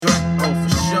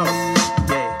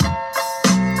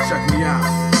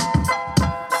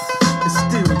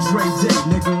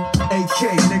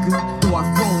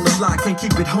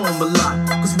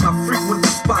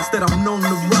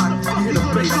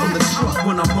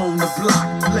on the block.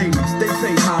 Ladies, they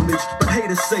pay homage, but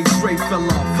haters say Dre fell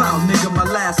off. How, nigga, my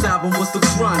last album was The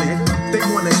Chronic. They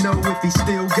wanna know if he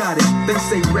still got it. They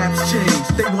say raps change,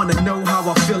 they wanna know how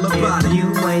I feel about it. You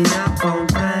ain't up on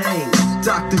things.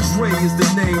 Dr. Dre is the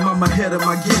name, I'm ahead of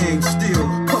my game. Still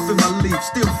puffin' my leaf,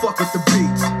 still fuck with the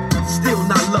beats. Still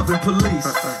not loving police.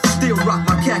 Still rock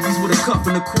my khakis with a cuff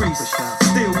and a crease.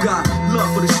 Still got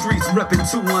love for the streets, reppin'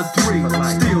 213.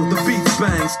 Still the beats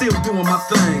bang, still doing my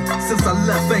thing. Since I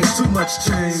left, ain't too much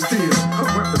change. Still I'm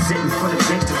representing for the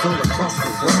gangsters all across the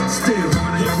world. Still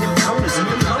hitting them corners and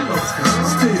them lolos, girl.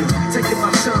 Still taking my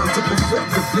time to perfect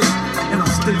the beat. And I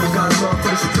still got love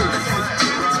for the streets.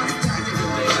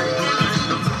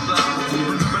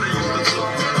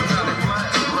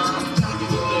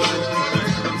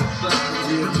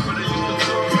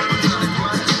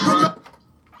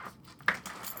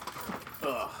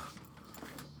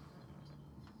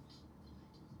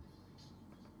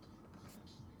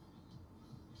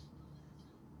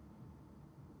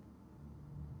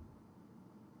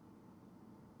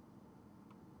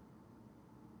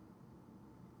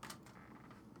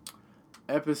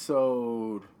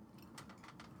 Episode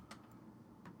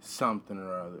something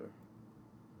or other.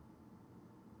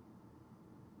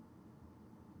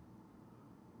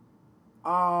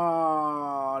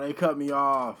 Oh, they cut me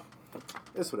off.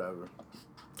 It's whatever.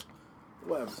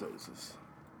 What episode is this?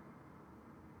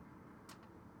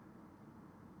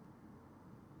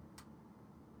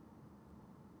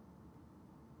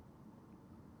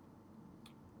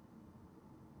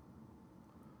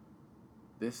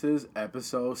 This is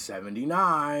episode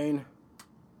 79.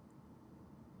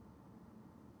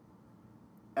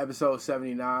 Episode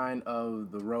 79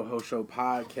 of the Rojo Show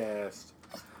podcast.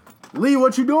 Lee,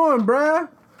 what you doing, bruh?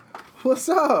 What's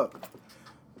up?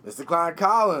 Mr. Klein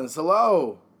Collins,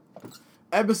 hello.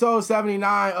 Episode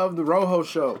 79 of the Rojo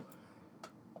Show.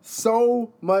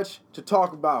 So much to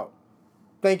talk about.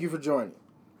 Thank you for joining.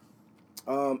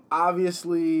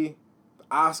 Obviously, the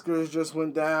Oscars just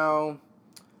went down.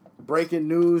 Breaking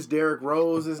news, Derrick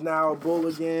Rose is now a Bull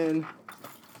again.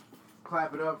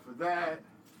 Clap it up for that.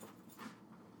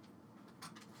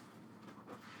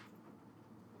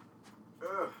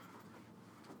 Ugh.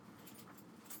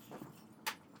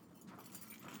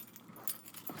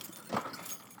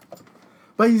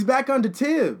 But he's back under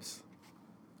Tibbs.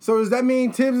 So does that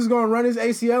mean Tibbs is going to run his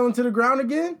ACL into the ground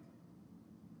again?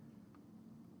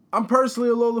 I'm personally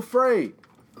a little afraid.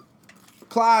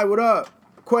 Clyde, what up?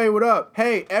 Quay, what up?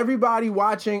 Hey, everybody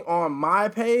watching on my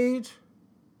page,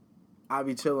 I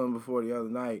be chilling before the other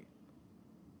night.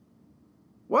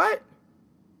 What?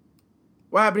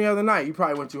 What happened the other night? You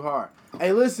probably went too hard.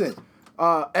 Hey, listen,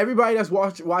 everybody that's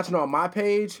watching on my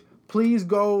page, please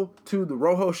go to the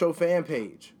Rojo Show fan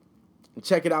page and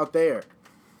check it out there.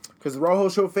 Because the Rojo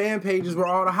Show fan page is where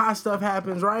all the hot stuff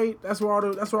happens, right? That's where all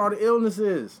the illness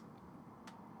is.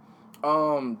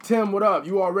 Tim, what up?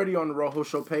 You already on the Rojo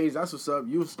Show page. That's what's up.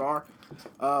 You a star.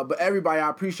 But everybody, I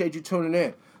appreciate you tuning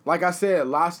in. Like I said,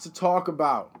 lots to talk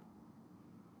about.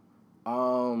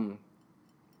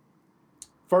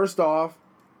 First off,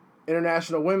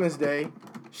 International Women's Day.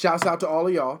 Shouts out to all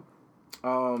of y'all.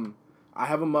 I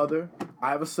have a mother. I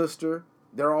have a sister.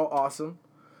 They're all awesome.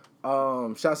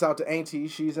 Shouts out to Auntie.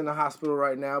 She's in the hospital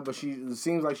right now, but it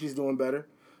seems like she's doing better.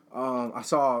 I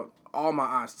saw all my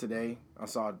aunts today. I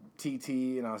saw TT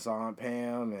and I saw Aunt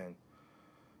Pam, and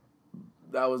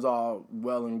that was all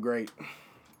well and great.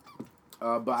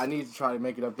 But I need to try to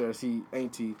make it up there to see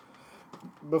Auntie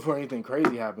before anything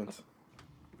crazy happens.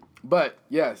 But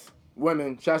yes,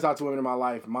 women. Shouts out to women in my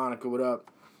life. Monica, what up?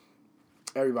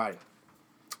 Everybody.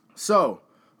 So,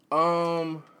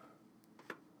 the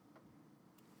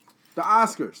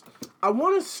Oscars. I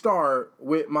want to start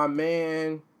with my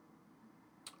man.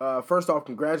 First off,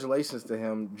 congratulations to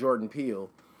him, Jordan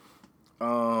Peele,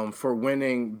 for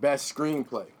winning Best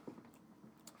Screenplay.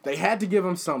 They had to give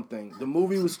him something. The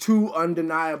movie was too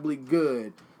undeniably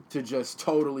good to just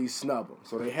totally snub him.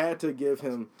 So they had to give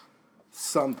him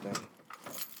something.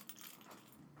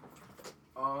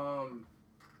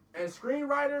 And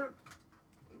screenwriter,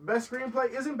 Best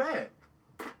Screenplay isn't bad.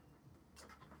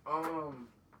 Hold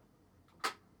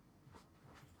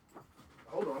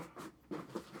on.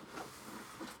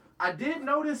 I did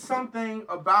notice something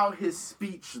about his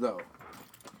speech, though.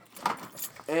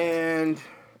 And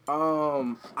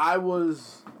I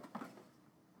was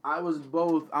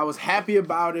happy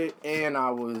about it, and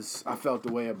I felt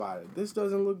the way about it. This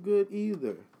doesn't look good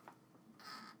either.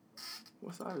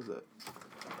 What side is that?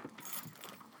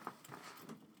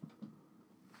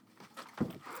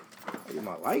 I get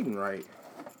my lighting right.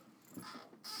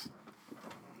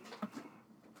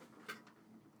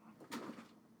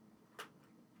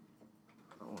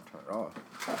 off.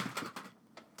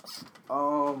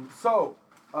 So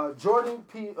Jordan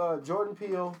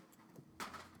Peele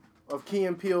of Key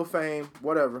and Peele fame,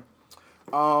 whatever,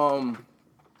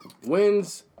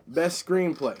 wins Best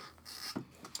Screenplay.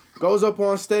 Goes up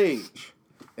on stage,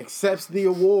 accepts the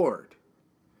award.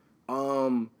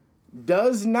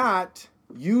 Does not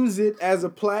use it as a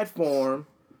platform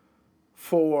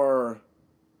for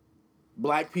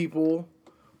black people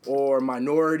or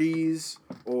minorities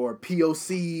or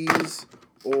POCs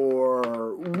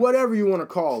or whatever you want to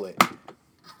call it.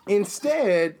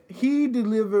 Instead, he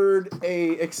delivered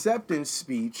a acceptance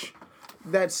speech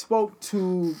that spoke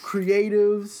to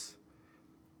creatives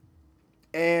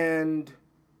and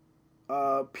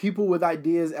people with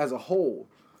ideas as a whole,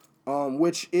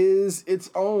 which is its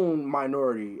own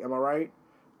minority. Am I right?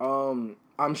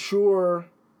 I'm sure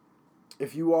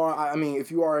if you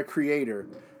are a creator,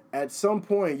 at some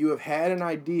point you have had an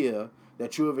idea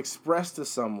that you have expressed to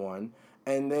someone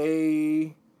and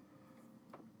they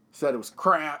said it was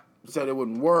crap, said it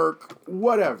wouldn't work,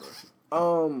 whatever.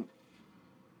 And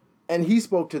he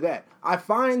spoke to that. I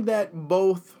find that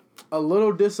both a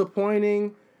little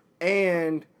disappointing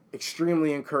and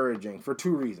extremely encouraging for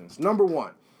two reasons. Number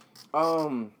one,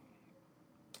 I'm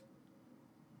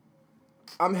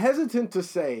hesitant to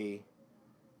say,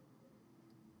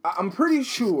 I'm pretty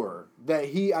sure that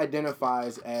he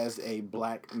identifies as a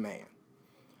black man.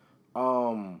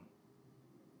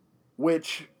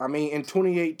 Which, I mean, in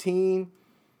 2018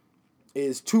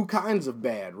 is two kinds of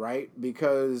bad, right?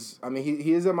 Because, I mean,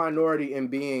 he is a minority in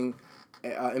being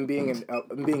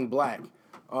black.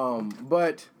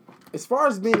 But as far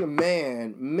as being a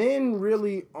man, men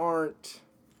really aren't.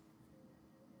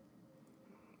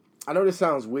 I know this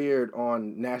sounds weird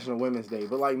on National Women's Day,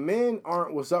 but like men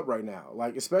aren't what's up right now.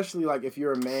 Like, especially like if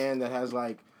you're a man that has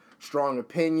like strong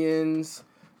opinions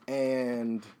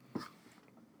and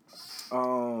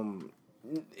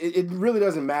it really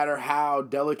doesn't matter how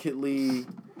delicately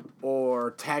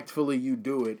or tactfully you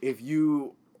do it. If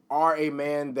you are a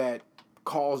man that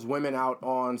calls women out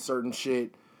on certain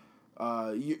shit,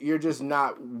 you're just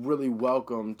not really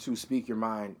welcome to speak your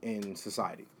mind in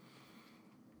society.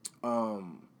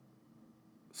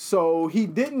 So he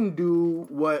didn't do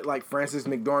what like Frances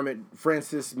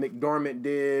McDormand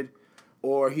did,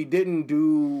 or he didn't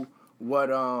do what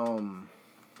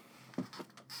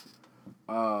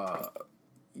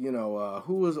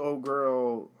who was old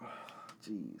girl?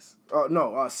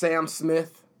 Jeez. Sam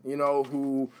Smith. You know,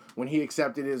 who when he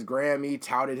accepted his Grammy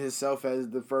touted himself as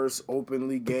the first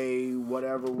openly gay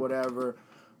whatever.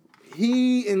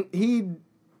 He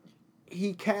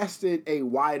casted a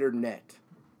wider net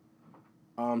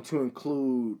to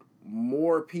include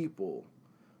more people.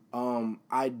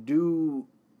 I do,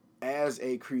 as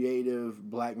a creative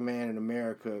black man in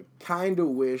America, kind of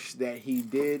wish that he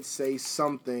did say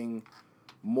something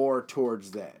more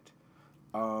towards that.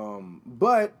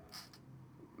 But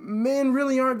men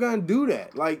really aren't gonna do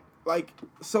that.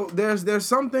 So there's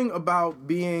something about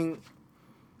doing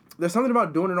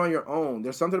it on your own.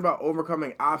 There's something about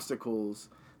overcoming obstacles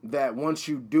that once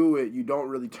you do it, you don't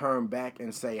really turn back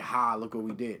and say, ha, look what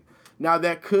we did. Now,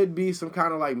 that could be some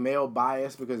kind of like male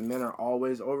bias because men are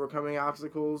always overcoming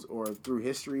obstacles, or through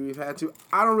history we've had to.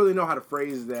 I don't really know how to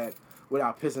phrase that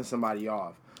without pissing somebody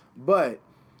off. But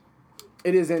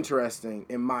it is interesting,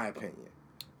 in my opinion.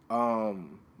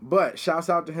 But shouts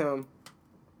out to him.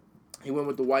 He went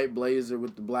with the white blazer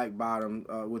with the black bottom,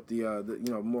 with the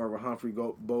more of a Humphrey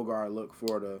Bogart look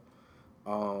for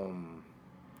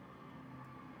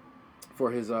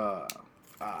his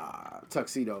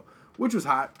tuxedo, which was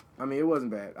hot. I mean, it wasn't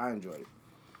bad. I enjoyed it.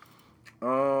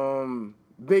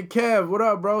 Big Kev, what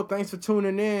up, bro? Thanks for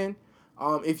tuning in.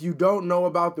 If you don't know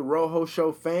about the Rojo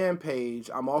Show fan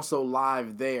page, I'm also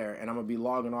live there, and I'm going to be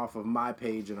logging off of my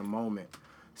page in a moment.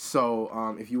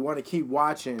 So if you want to keep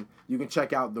watching, you can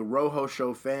check out the Rojo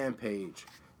Show fan page.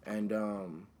 And,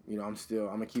 I'm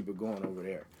going to keep it going over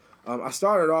there. I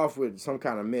started off with some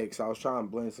kind of mix. I was trying to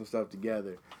blend some stuff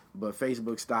together, but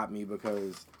Facebook stopped me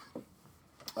because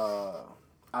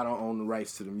I don't own the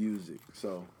rights to the music.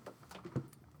 So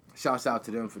shouts out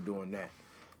to them for doing that.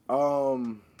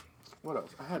 What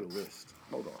else? I had a list.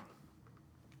 Hold on.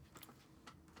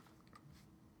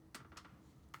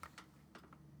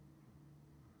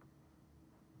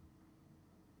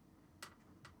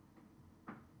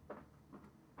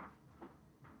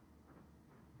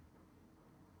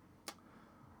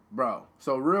 Bro,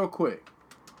 so real quick.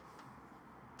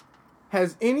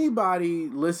 Has anybody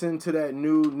listened to that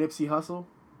new Nipsey Hussle?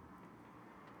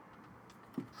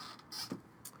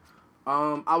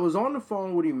 I was on the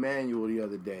phone with Emmanuel the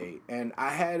other day, and I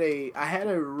had a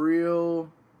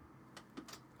real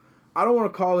I don't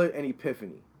want to call it an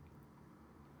epiphany,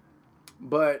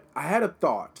 but I had a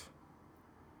thought,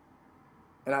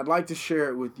 and I'd like to share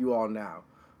it with you all now.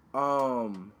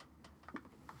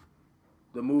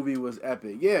 The movie was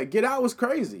epic. Yeah, Get Out was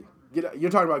crazy.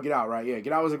 You're talking about Get Out, right? Yeah,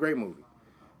 Get Out was a great movie.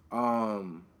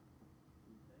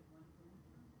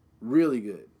 Really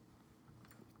good.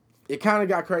 It kind of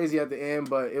got crazy at the end,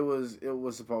 but it was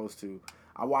supposed to.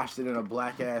 I watched it in a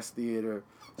black ass theater,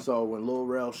 so when Lil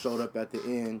Rel showed up at the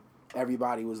end,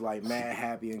 everybody was like mad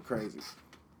happy and crazy.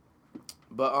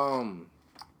 But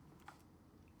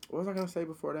what was I gonna say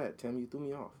before that? Tim, you threw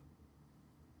me off.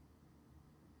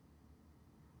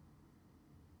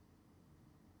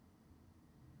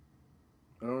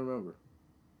 I don't remember.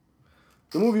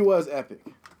 The movie was epic.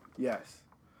 Yes.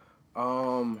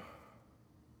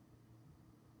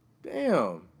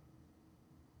 Damn.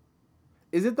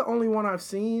 Is it the only one I've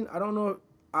seen? I don't know.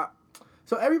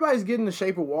 So everybody's getting The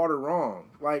Shape of Water wrong.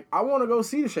 Like, I want to go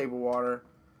see The Shape of Water.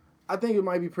 I think it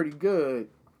might be pretty good.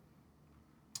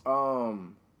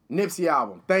 Nipsey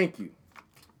album. Thank you.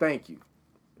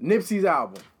 Nipsey's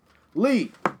album.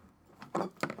 Lee,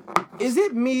 is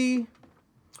it me,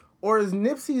 or is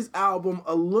Nipsey's album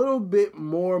a little bit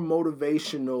more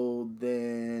motivational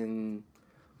than,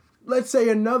 let's say,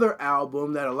 another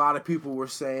album that a lot of people were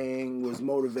saying was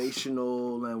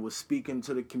motivational and was speaking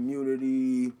to the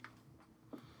community?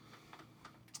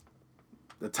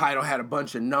 The title had a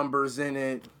bunch of numbers in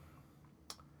it.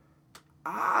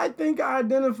 I think I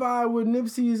identify with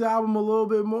Nipsey's album a little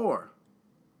bit more,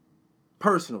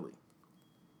 personally.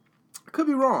 I could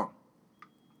be wrong.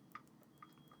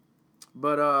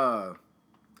 But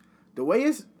the way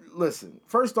it's, listen,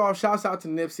 first off, shouts out to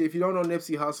Nipsey. If you don't know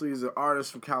Nipsey Hussle, he's an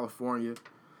artist from California.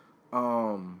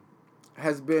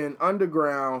 Has been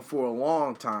underground for a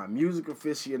long time. Music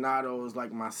aficionados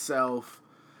like myself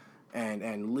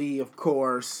and Lee, of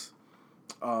course.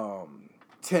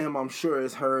 Tim, I'm sure,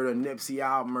 has heard a Nipsey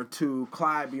album or two.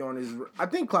 Clyde be on his, I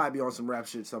think Clyde be on some rap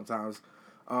shit sometimes.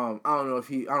 I don't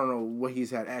know what he's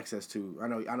had access to. I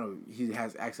know he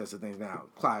has access to things now.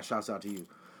 Clyde, shouts out to you.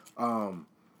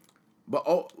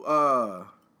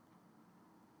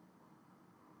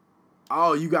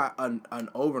 You got an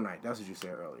overnight. That's what you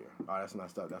said earlier. Oh, that's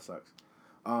messed up. That sucks.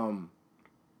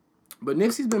 But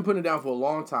Nipsey's been putting it down for a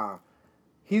long time.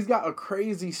 He's got a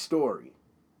crazy story.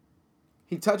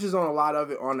 He touches on a lot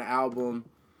of it on the album.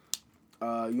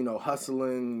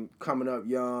 Hustling, coming up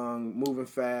young, moving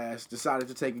fast, decided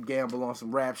to take a gamble on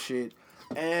some rap shit.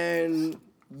 And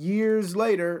years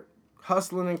later,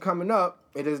 hustling and coming up,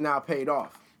 it has now paid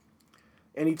off.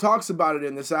 And he talks about it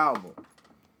in this album.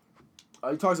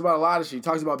 He talks about a lot of shit. He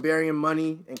talks about burying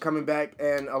money and coming back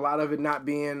and a lot of it not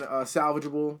being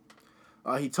salvageable.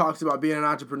 He talks about being an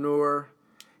entrepreneur.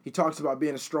 He talks about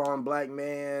being a strong black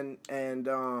man and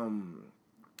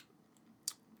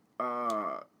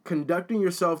conducting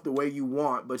yourself the way you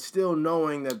want, but still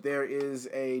knowing that there is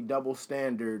a double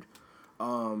standard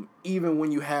even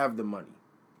when you have the money.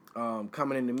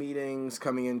 Coming into meetings,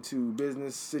 coming into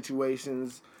business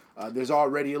situations, there's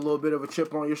already a little bit of a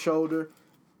chip on your shoulder.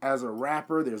 As a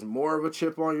rapper, there's more of a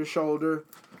chip on your shoulder.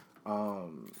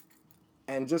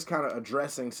 And just kind of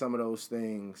addressing some of those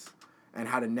things and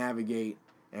how to navigate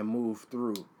and move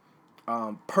through.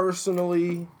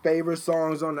 Personally, favorite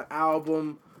songs on the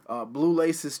album, Blue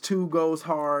Laces 2 goes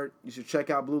hard. You should check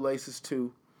out Blue Laces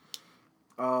 2.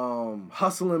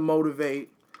 Hustle and Motivate.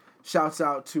 Shouts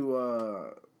out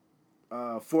to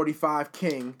 45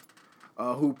 King,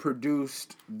 who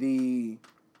produced the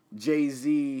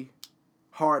Jay-Z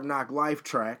Hard Knock Life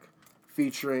track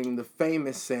featuring the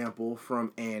famous sample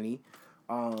from Annie.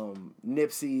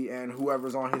 Nipsey and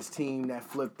whoever's on his team that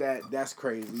flipped that's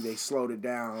crazy. They slowed it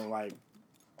down like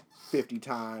 50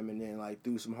 times and then like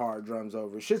threw some hard drums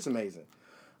over it. Shit's amazing.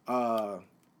 A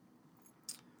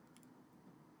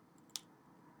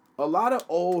lot of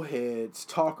old heads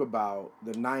talk about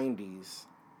the 90s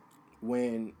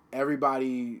when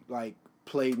everybody like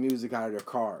played music out of their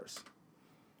cars.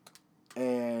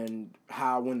 And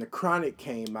how when the Chronic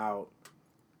came out,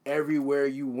 everywhere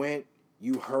you went,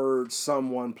 you heard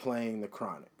someone playing the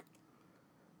Chronic.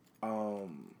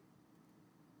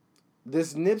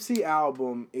 This Nipsey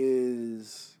album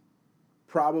is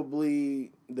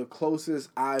probably the closest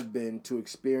I've been to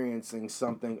experiencing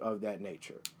something of that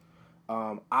nature.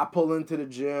 I pull into the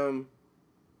gym,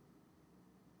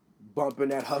 bumping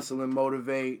that Hustle and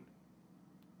Motivate.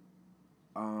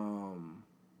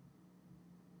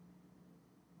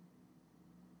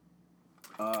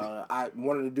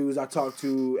 One of the dudes I talked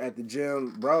to at the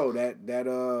gym, bro, that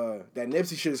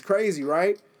Nipsey shit is crazy,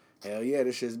 right? Hell yeah,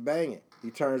 this shit's banging. He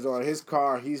turns on his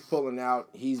car, he's pulling out,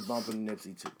 he's bumping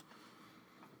Nipsey too.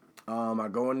 I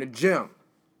go in the gym.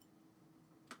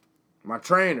 My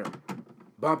trainer,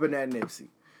 bumping that Nipsey.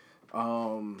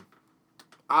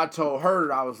 I told her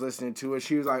that I was listening to it.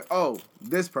 She was like, oh,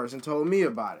 this person told me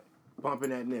about it. Bumping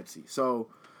that Nipsey. So,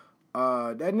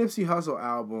 that Nipsey Hussle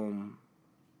album,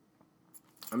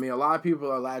 I mean, a lot of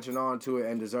people are latching on to it,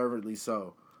 and deservedly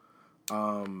so.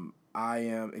 I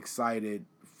am excited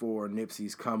for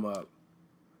Nipsey's come up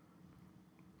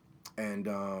and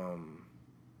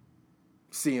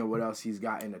seeing what else he's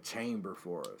got in the chamber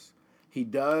for us. He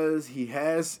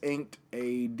has inked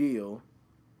a deal.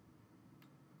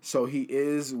 So he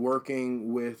is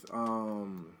working with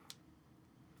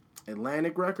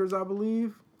Atlantic Records, I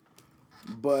believe.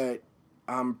 But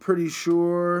I'm pretty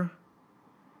sure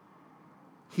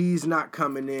he's not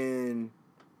coming in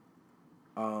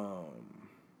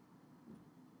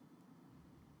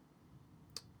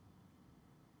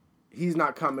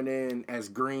as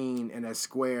green and as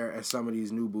square as some of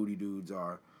these new booty dudes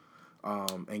are,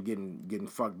 and getting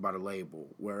fucked by the label.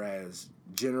 Whereas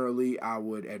generally I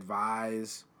would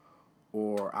advise,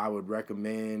 or I would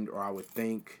recommend, or I would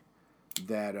think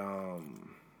that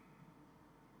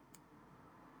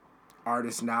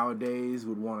artists nowadays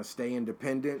would want to stay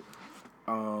independent.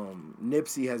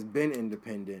 Nipsey has been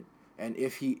independent, and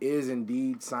if he is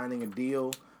indeed signing a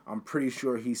deal, I'm pretty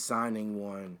sure he's signing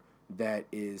one that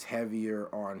is heavier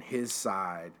on his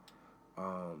side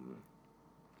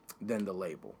than the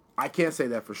label. I can't say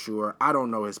that for sure. I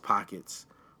don't know his pockets,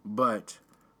 but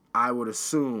I would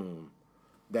assume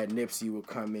that Nipsey would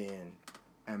come in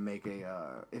and make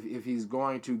if he's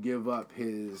going to give up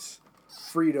his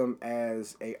freedom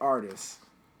as a artist,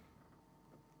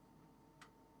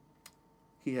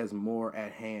 he has more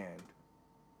at hand.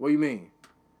 What do you mean?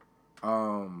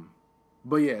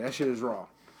 But yeah, that shit is raw.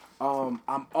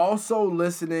 I'm also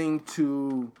listening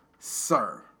to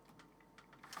Sir.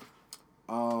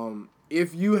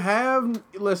 If you have,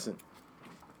 listen,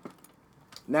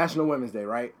 National Women's Day,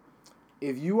 right?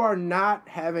 If you are not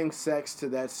having sex to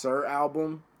that Sir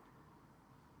album,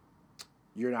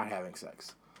 you're not having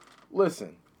sex.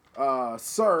 Listen,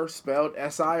 Sir, spelled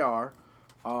S-I-R,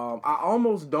 I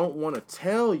almost don't want to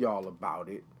tell y'all about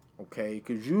it, okay?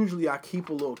 Because usually I keep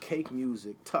a little cake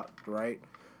music tucked, right?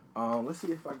 Let's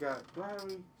see if I got, do I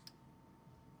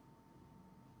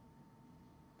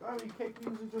have any cake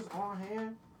music just on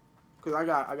hand? Because I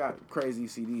got crazy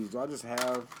CDs. Do I just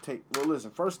have well, listen,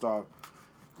 first off,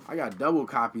 I got double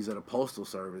copies of the Postal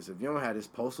Service. If you don't have this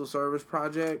Postal Service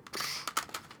project,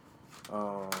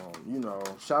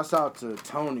 shouts out to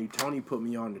Tony. Tony put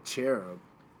me on the Cherub.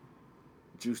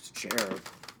 Juice to Cherub.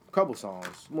 A couple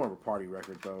songs. More of a party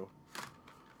record, though.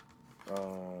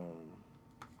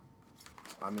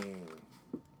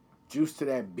 Juice to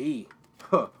that B.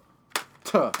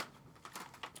 Tuh.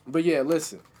 But yeah,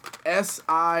 listen.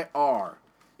 S-I-R.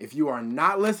 If you are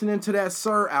not listening to that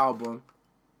Sir album,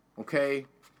 okay?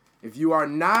 If you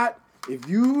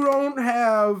don't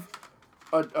have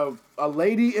a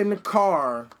lady in the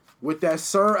car with that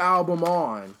Sir album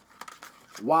on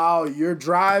while you're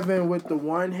driving with the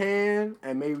one hand,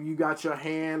 and maybe you got your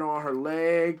hand on her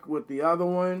leg with the other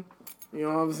one, you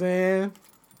know what I'm saying?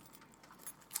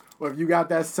 Or if you got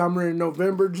that Summer in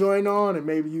November joint on, and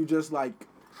maybe you just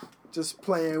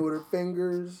playing with her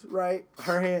fingers, right?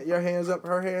 Your hands up,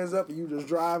 her hands up, and you just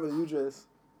drive and you just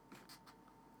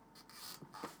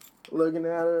looking at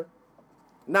her.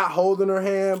 Not holding her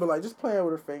hand, but just playing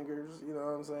with her fingers, you know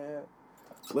what I'm saying?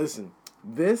 Listen,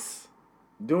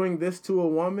 doing this to a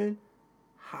woman,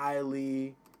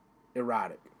 highly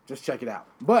erotic. Just check it out.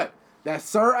 But that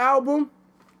Sir album,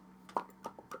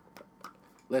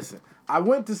 listen, I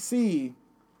went to see,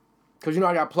 because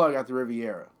I got plugged at the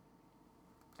Riviera.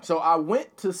 So I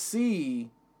went to see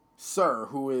Sir,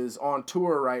 who is on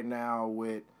tour right now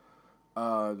with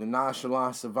the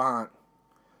Nonchalant Savant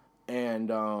and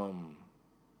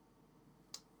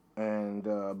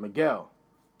Miguel.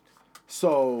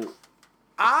 So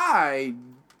I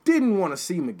didn't want to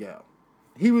see Miguel.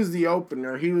 He was the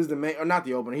opener. He was the main, or not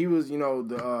the opener. He was,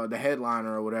 the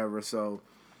headliner or whatever. So,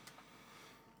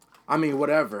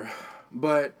 whatever.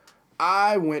 But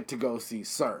I went to go see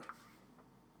Sir.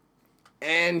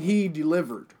 And he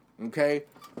delivered, okay?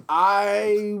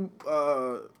 I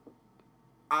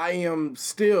am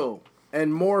still,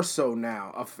 and more so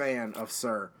now, a fan of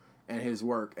Sir and his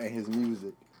work and his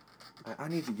music. I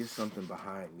need to get something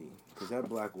behind me, because that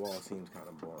black wall seems kind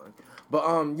of boring.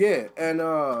 But, yeah, and,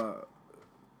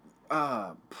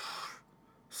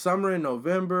 Summer in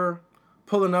November,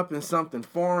 pulling up in something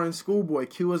foreign. Schoolboy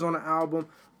Q is on the album.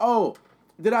 Oh,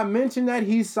 did I mention that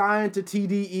he signed to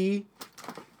TDE?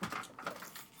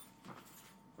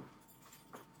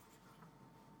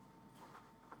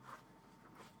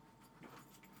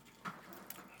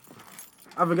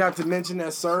 I forgot to mention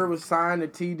that Sir was signed to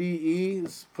TDE.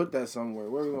 Let's put that somewhere.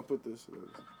 Where are we gonna put this? Is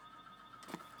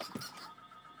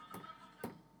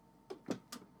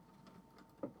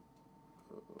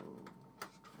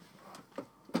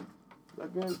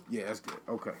that good? Yeah, that's good.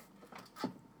 Okay.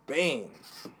 Bang.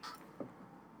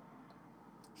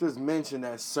 Just mention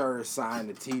that Sir is signed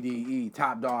to TDE,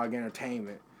 Top Dog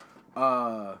Entertainment.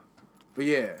 But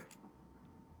yeah,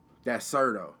 that's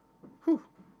Sir though. Whew.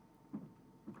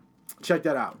 Check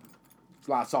that out. There's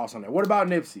a lot of sauce on there. What about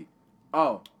Nipsey?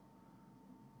 Oh,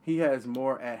 he has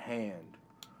more at hand.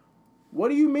 What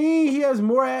do you mean he has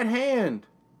more at hand?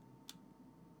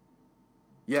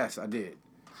 Yes, I did.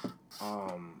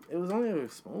 It was only a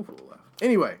spoonful left.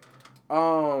 Anyway,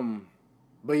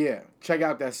 but yeah, check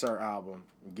out that Sir album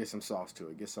and get some sauce to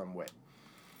it. Get something wet.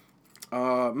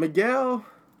 Miguel,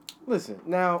 listen,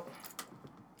 now,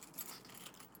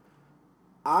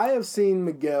 I have seen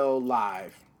Miguel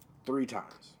live 3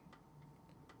 times.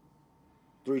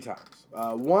 3 times.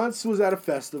 Once was at a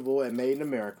festival at Made in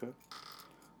America.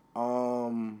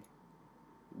 What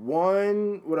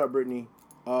up, Brittany?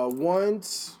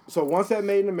 Once at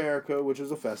Made in America, which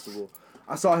was a festival.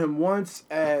 I saw him once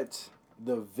at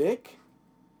the Vic.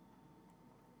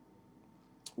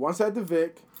 Once at the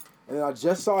Vic. And then I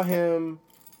just saw him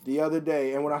the other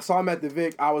day. And when I saw him at the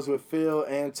Vic, I was with Phil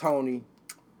and Tony.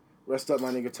 Rest up,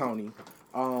 my nigga Tony.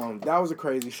 That was a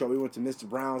crazy show. We went to Mr.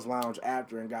 Brown's Lounge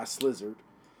after and got slizzard.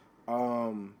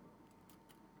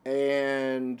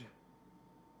 And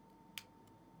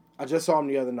I just saw him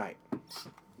the other night.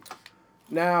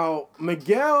 Now,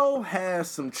 Miguel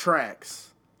has some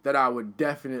tracks that I would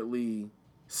definitely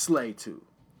slay to.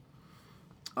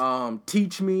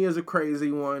 Teach Me is a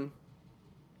crazy one.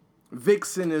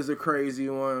 Vixen is a crazy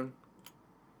one.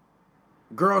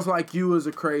 Girls Like You is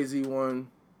a crazy one.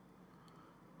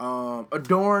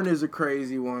 Adorn is a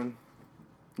crazy one.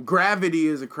 Gravity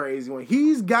is a crazy one.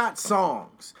 He's got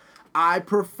songs. I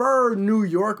prefer New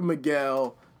York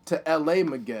Miguel to LA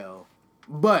Miguel,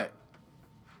 but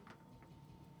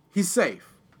he's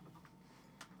safe.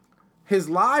 His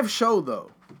live show,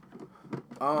 though,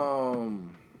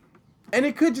 and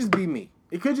it could just be me.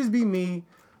 It could just be me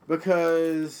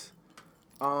because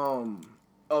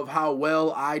of how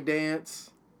well I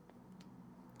dance.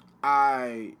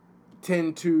 I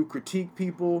tend to critique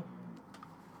people.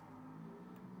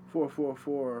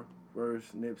 444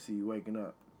 versus Nipsey waking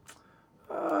up.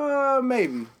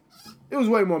 Maybe. It was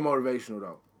way more motivational,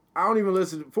 though. I don't even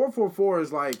listen. 444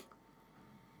 is like,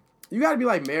 you got to be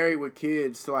like married with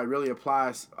kids to like really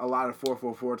apply a lot of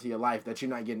 444 to your life that you're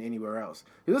not getting anywhere else.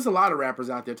 There's a lot of rappers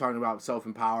out there talking about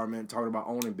self-empowerment, talking about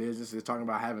owning businesses, talking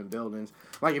about having buildings.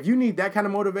 Like, if you need that kind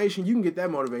of motivation, you can get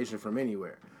that motivation from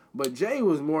anywhere. But Jay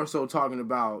was more so talking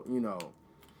about, you know,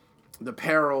 the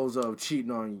perils of cheating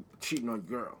on your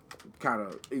girl, kind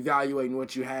of evaluating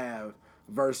what you have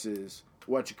versus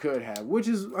what you could have, which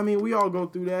is, I mean, we all go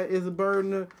through that. Is a bird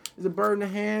in the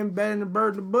hand better than a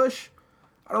bird in the bush?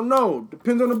 I don't know.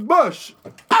 Depends on the bush.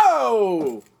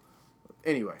 Oh!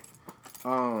 Anyway.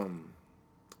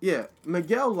 Yeah,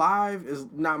 Miguel live is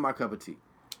not my cup of tea.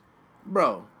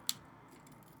 Bro,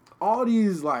 all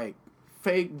these, like,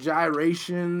 fake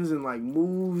gyrations and, like,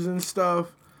 moves and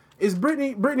stuff. Is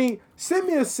Brittany, send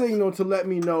me a signal to let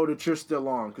me know that you're still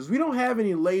on. Because we don't have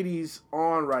any ladies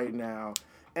on right now.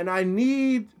 And I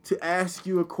need to ask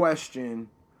you a question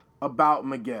about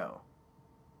Miguel.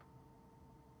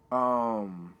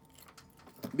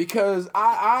 Because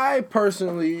I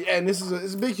personally, and this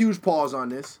is a big, huge pause on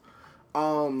this.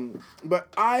 But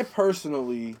I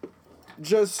personally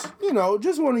just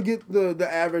want to get the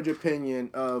average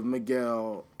opinion of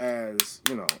Miguel as,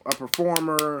 you know, a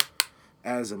performer,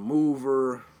 as a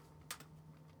mover,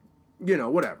 you know,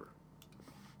 whatever.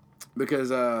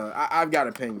 Because I've got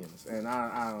opinions, and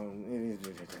I don't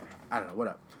know,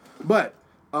 whatever. But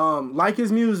like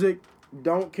his music,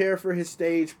 don't care for his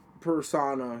stage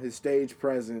persona, his stage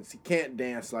presence. He can't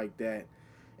dance like that,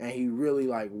 and he really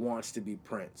like wants to be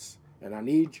Prince. And I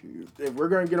need you, if we're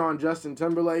gonna get on Justin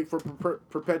Timberlake for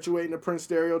perpetuating the Prince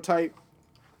stereotype,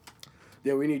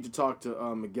 then we need to talk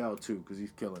to Miguel too, because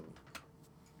he's killing me.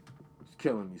 He's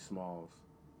killing me, Smalls.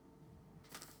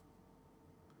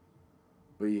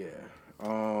 But yeah,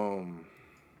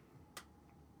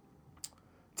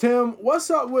 Tim, what's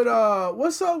up with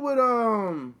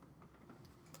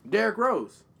Derrick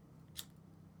Rose?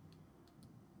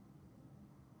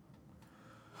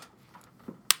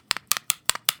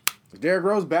 Is Derrick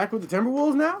Rose back with the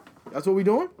Timberwolves now? That's what we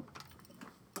doing?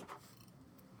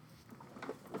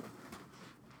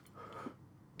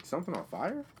 Something on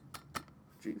fire?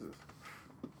 Jesus.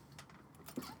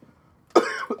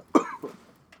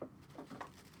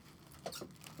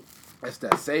 It's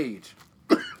that sage.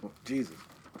 Jesus.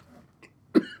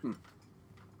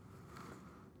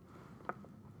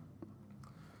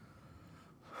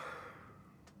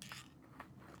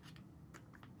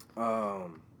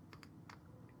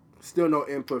 Still no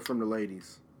input from the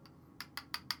ladies.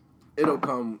 It'll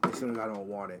come as soon as I don't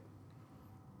want it.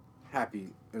 Happy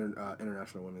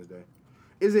International Women's Day.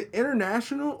 Is it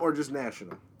international or just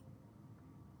national?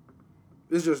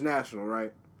 It's just national,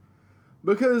 right?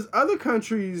 Because other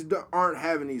countries aren't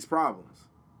having these problems.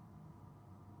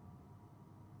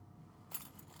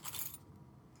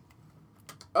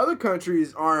 Other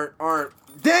countries aren't.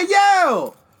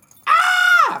 Danielle!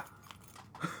 Ah!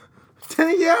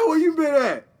 Danielle, where you been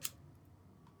at?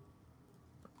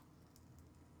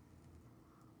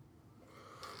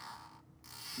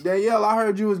 Danielle, I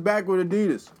heard you was back with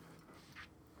Adidas.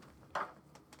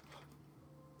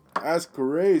 That's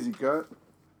crazy, cut.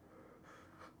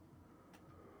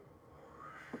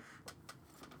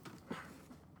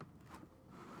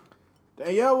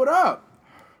 Danielle, what up?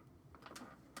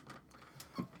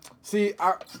 See,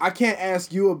 I can't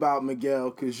ask you about Miguel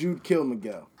because you'd kill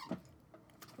Miguel.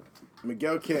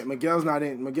 Miguel can't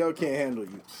handle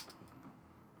you.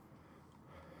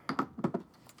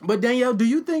 But Danielle, do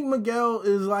you think Miguel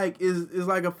is like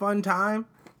a fun time?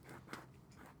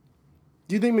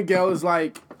 Do you think Miguel is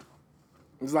like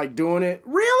doing it?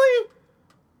 Really?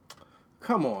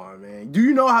 Come on, man. Do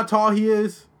you know how tall he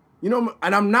is? You know,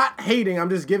 and I'm not hating,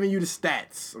 I'm just giving you the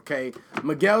stats, okay?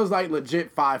 Miguel's like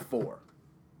legit 5'4".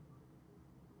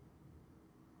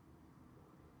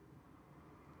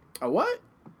 A what?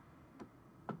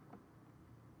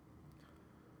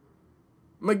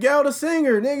 Miguel the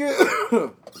singer,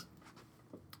 nigga.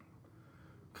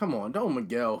 Come on, don't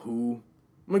Miguel who?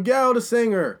 Miguel the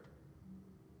singer.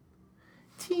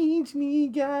 Teach me,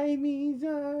 guide me,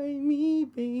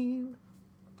 babe.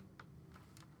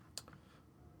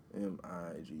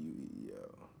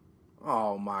 Miguel.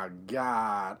 Oh my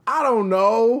God. I don't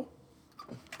know.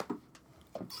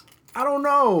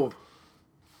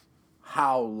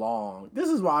 How long? This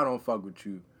is why I don't fuck with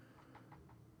you.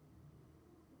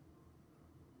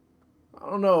 I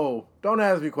don't know. Don't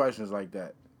ask me questions like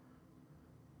that.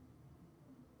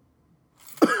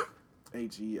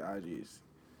 Heigs.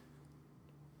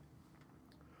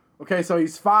 Okay, so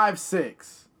he's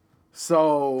 5'6".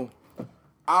 So,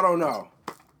 I don't know.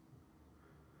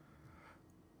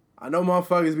 I know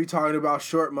motherfuckers be talking about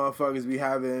short motherfuckers be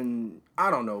having...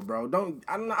 I don't know, bro.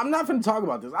 I'm not finna talk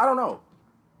about this. I don't know.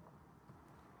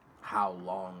 How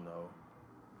long, though?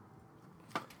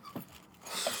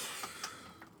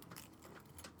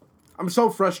 I'm so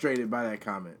frustrated by that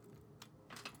comment.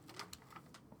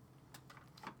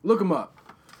 Look him up.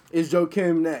 Is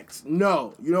Joakim next?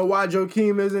 No. You know why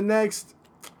Joakim isn't next?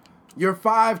 You're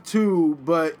 5'2",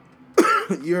 but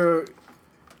your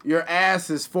ass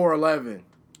is 4'11".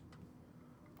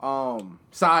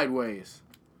 Sideways.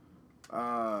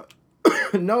 No,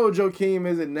 Joakim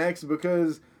isn't next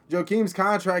because Joakim's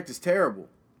contract is terrible.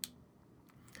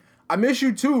 I miss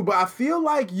you too, but I feel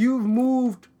like you've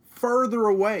moved further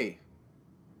away.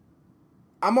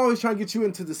 I'm always trying to get you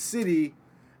into the city,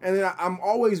 and then I'm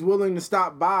always willing to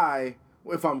stop by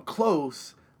if I'm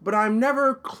close, but I'm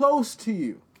never close to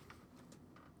you.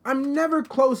 I'm never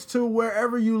close to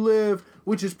wherever you live,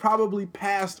 which is probably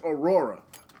past Aurora.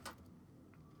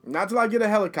 Not till I get a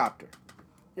helicopter.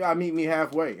 Y'all meet me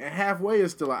halfway, and halfway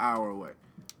is still an hour away.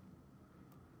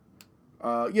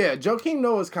 Yeah, Joakim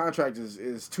Noah's contract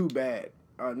is too bad.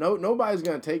 Nobody's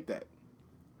gonna take that.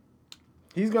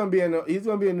 He's gonna be in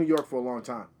New York for a long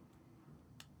time.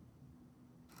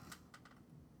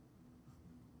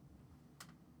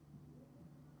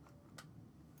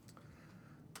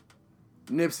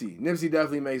 Nipsey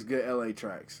definitely makes good LA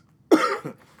tracks.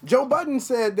 Joe Budden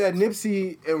said that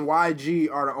Nipsey and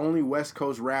YG are the only West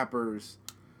Coast rappers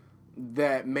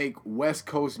that make West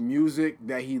Coast music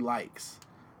that he likes.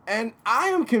 And I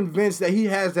am convinced that he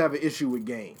has to have an issue with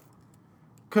Game.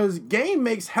 Because Game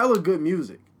makes hella good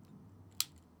music.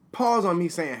 Pause on me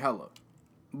saying hella.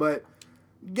 But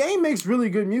Game makes really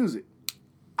good music.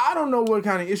 I don't know what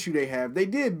kind of issue they have. They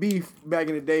did beef back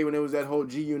in the day when it was that whole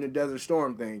G-Unit Desert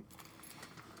Storm thing.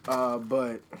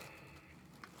 But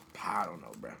I don't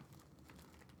know, bro.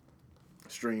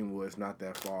 Streamwood's not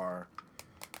that far.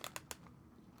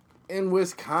 In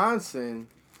Wisconsin,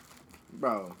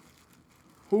 bro,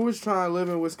 who is trying to live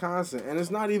in Wisconsin? And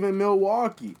it's not even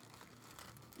Milwaukee.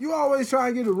 You always try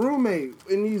to get a roommate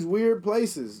in these weird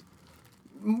places.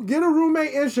 Get a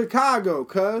roommate in Chicago,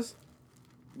 cuz.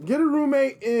 Get a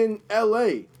roommate in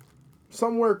LA.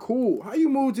 Somewhere cool. How you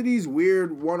move to these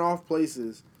weird one-off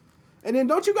places? And then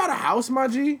don't you got a house, my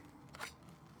G?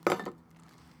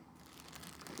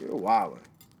 You're wildin'.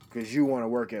 Because you want to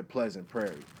work at Pleasant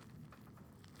Prairie.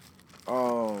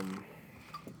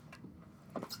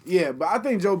 Yeah, but I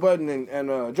think Joe Budden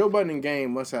and Joe Budden and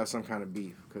Game must have some kind of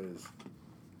beef. Because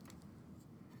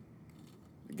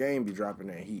the Game be dropping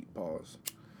that heat. Pause.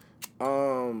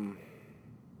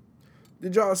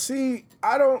 Did y'all see?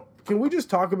 Can we just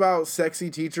talk about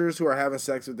sexy teachers who are having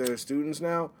sex with their students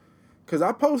now? Because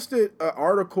I posted an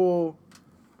article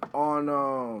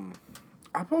on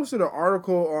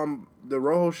the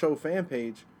Rojo Show fan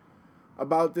page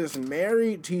about this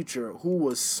married teacher who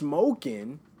was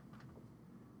smoking,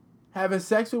 having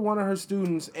sex with one of her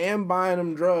students, and buying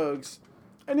them drugs,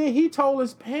 and then he told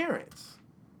his parents.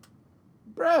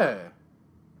 Bruh.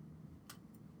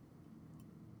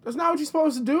 That's not what you're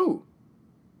supposed to do.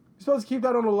 You're supposed to keep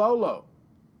that on the low.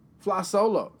 Fly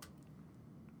solo.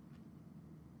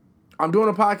 I'm doing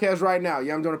a podcast right now.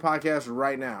 Yeah, I'm doing a podcast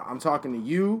right now. I'm talking to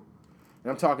you,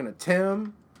 and I'm talking to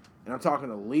Tim, and I'm talking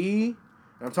to Lee,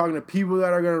 and I'm talking to people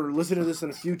that are going to listen to this in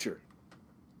the future.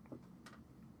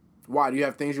 Why? Do you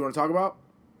have things you want to talk about?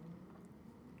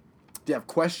 Do you have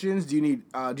questions? Do you need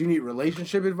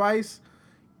relationship advice?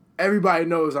 Everybody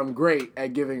knows I'm great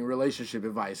at giving relationship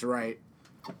advice, right?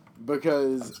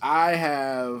 Because I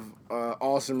have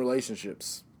awesome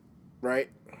relationships, right?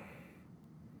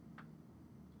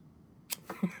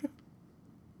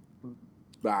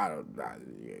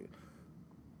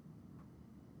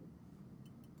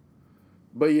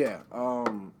 But yeah,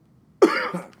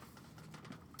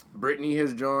 Brittany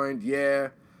has joined. Yeah,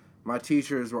 my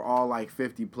teachers were all like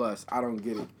 50 plus. I don't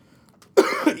get it.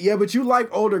 Yeah, but you like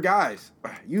older guys.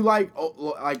 You like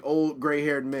old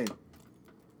gray-haired men.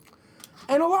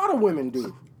 And a lot of women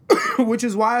do. Which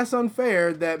is why it's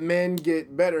unfair that men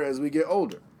get better as we get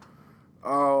older.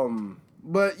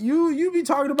 But you be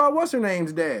talking about what's her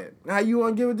name's dad. How you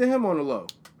want to give it to him on the low?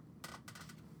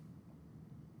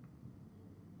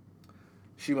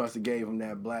 She must have gave him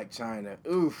that Black China.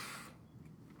 Oof.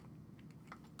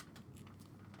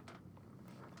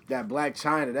 That Black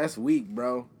China, that's weak,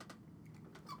 bro.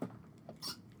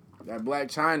 That Black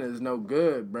China is no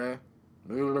good, bruh.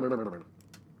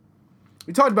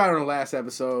 We talked about it on the last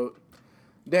episode.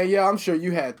 Danielle, I'm sure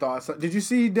you had thoughts. Did you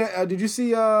see?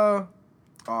 Oh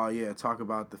yeah, talk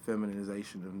about the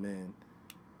feminization of men.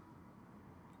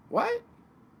 What?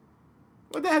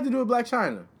 What that have to do with Black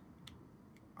China?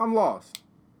 I'm lost.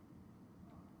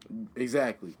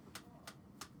 Exactly.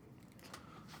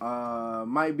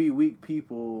 Might be weak, but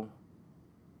people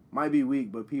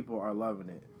are loving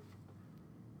it.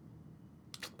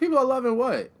 People are loving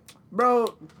what?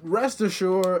 Bro, rest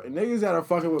assured, niggas that are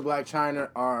fucking with Black China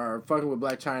are fucking with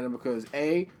Black China because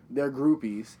A, they're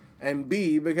groupies, and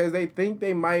B, because they think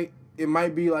it might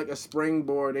be like a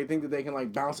springboard. They think that they can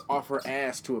like bounce off her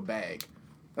ass to a bag.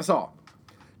 That's all.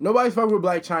 Nobody's fucking with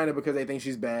Black China because they think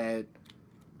she's bad.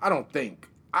 I don't think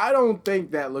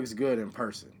that looks good in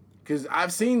person. Because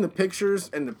I've seen the pictures,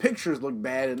 and the pictures look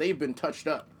bad, and they've been touched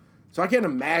up. So I can't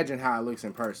imagine how it looks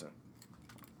in person.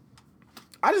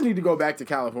 I just need to go back to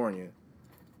California.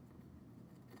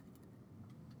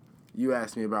 You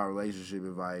asked me about relationship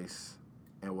advice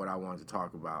and what I wanted to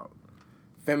talk about.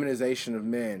 Feminization of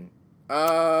men.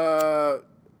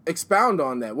 Expound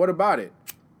on that. What about it?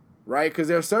 Right? Because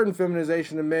there's certain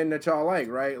feminization of men that y'all like,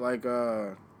 right? Like,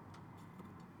 I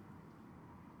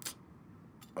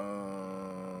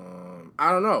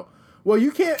don't know. Well,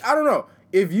 you can't, I don't know.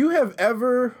 If you have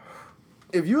ever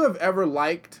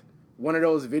liked one of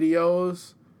those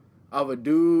videos of a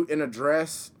dude in a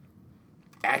dress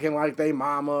acting like they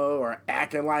mama or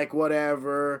acting like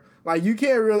whatever, like you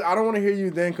can't really, I don't want to hear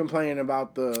you then complaining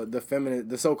about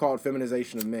the so-called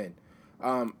feminization of men.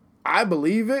 I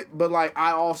believe it, but like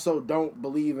I also don't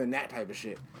believe in that type of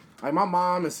shit. Like my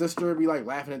mom and sister be like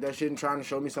laughing at that shit and trying to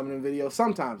show me some of them videos.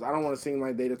 Sometimes I don't want to seem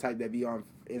like they the type that be on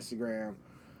Instagram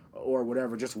or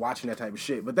whatever, just watching that type of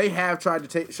shit. But they have tried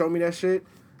to show me that shit,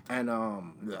 and ugh.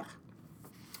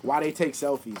 Why they take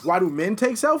selfies? Why do men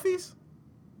take selfies?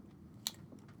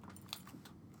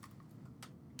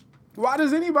 Why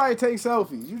does anybody take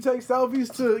selfies? You take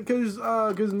selfies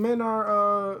because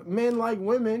men like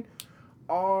women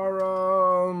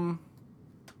are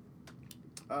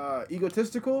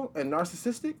egotistical and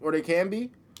narcissistic, or they can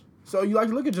be. So you like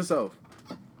to look at yourself.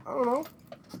 I don't know.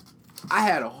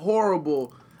 I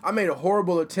made a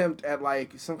horrible attempt at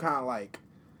like some kind of like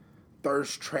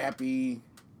thirst trappy-esque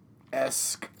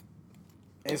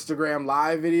Instagram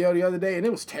live video the other day, and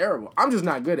it was terrible. I'm just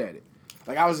not good at it.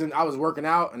 Like I was working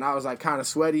out and I was like kind of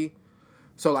sweaty,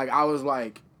 so like I was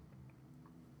like,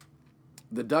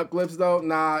 the duck lips though.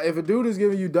 Nah, if a dude is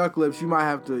giving you duck lips, you might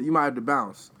have to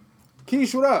bounce.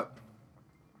 Keish, what up?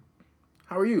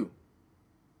 How are you?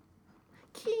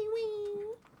 Kiwi.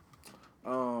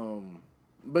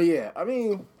 But yeah, I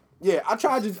mean, yeah, I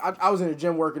tried to. I was in the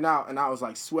gym working out, and I was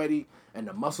like sweaty, and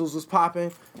the muscles was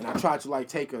popping, and I tried to like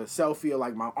take a selfie of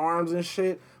like my arms and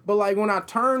shit. But like when I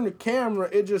turned the camera,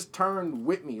 it just turned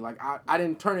with me. Like I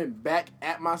didn't turn it back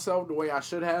at myself the way I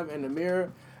should have in the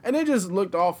mirror, and it just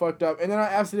looked all fucked up. And then I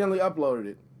accidentally uploaded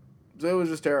it, so it was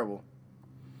just terrible.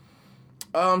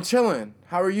 Chilling.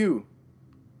 How are you?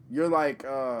 You're like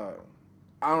I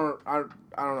don't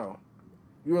know.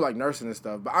 You were like nursing and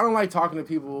stuff, but I don't like talking to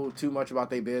people too much about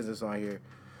their business on here,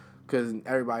 cause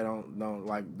everybody don't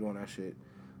like doing that shit.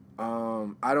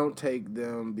 I don't take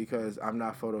them because I'm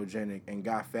not photogenic and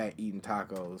got fat eating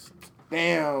tacos.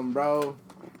 Damn, bro.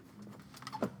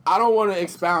 I don't want to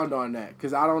expound on that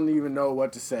cause I don't even know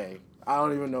what to say. We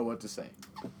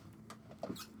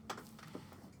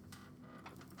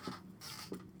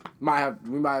might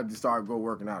have to start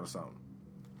working out or something.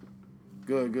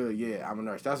 Good, yeah, I'm a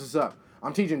nurse. That's what's up.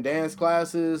 I'm teaching dance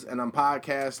classes, and I'm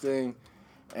podcasting,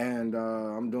 and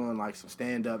I'm doing, like, some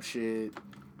stand-up shit,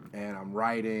 and I'm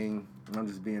writing, and I'm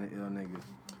just being an ill nigga.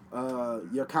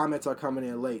 Your comments are coming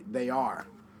in late. They are.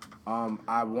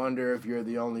 I wonder if you're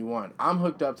the only one. I'm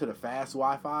hooked up to the fast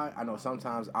Wi-Fi. I know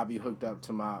sometimes I'll be hooked up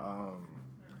to my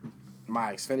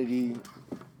my Xfinity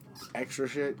extra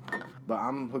shit, but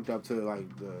I'm hooked up to,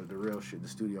 like, the real shit, the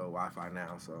studio Wi-Fi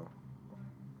now, so...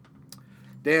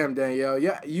 Damn, Danielle.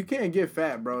 Yeah, you can't get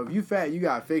fat, bro. If you fat, you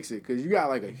gotta fix it, because you got,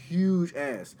 like, a huge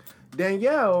ass.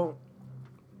 Danielle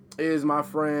is my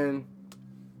friend.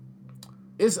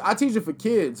 I teach it for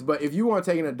kids, but if you want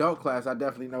to take an adult class, I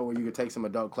definitely know where you can take some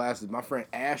adult classes. My friend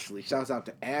Ashley, shouts out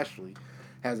to Ashley,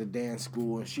 has a dance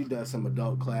school, and she does some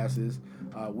adult classes.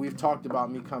 We've talked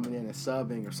about me coming in and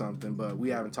subbing or something, but we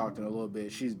haven't talked in a little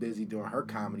bit. She's busy doing her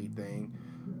comedy thing,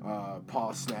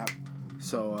 Paul Snap.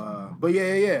 So, but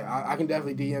yeah, I can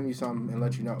definitely DM you something and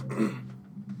let you know.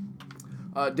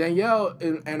 Danielle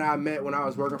and I met when I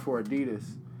was working for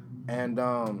Adidas, and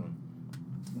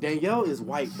Danielle is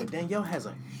white, but Danielle has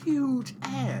a huge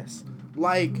ass,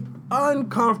 like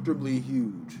uncomfortably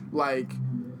huge. Like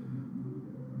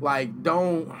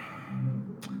don't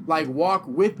walk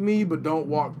with me, but don't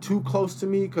walk too close to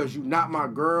me, cause you not my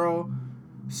girl.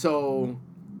 So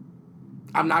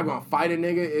I'm not gonna fight a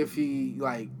nigga if he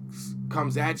like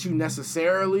comes at you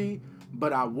necessarily,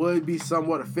 but I would be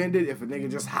somewhat offended if a nigga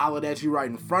just hollered at you right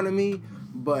in front of me.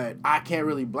 But I can't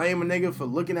really blame a nigga for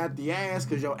looking at the ass,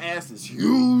 because your ass is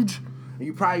huge. And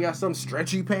you probably got some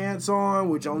stretchy pants on,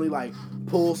 which only like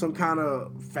pull some kind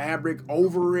of fabric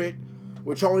over it,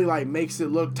 which only like makes it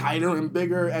look tighter and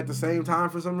bigger at the same time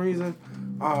for some reason.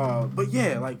 But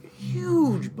yeah, like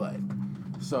huge butt.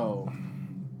 So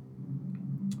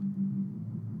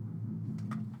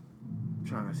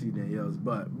trying to see Danielle's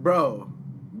butt. Bro,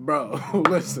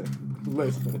 listen.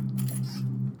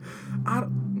 I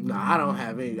don't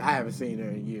have any. I haven't seen her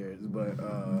in years, but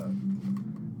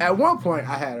at one point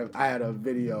I had a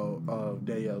video of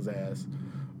Danielle's ass,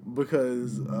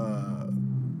 because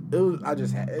it was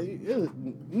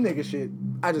nigga shit.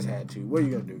 I just had to. What are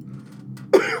you gonna do?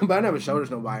 But I never showed it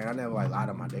to nobody, and I never like lied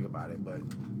on my dick about it. But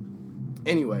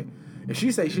anyway, if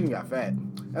she say she got fat,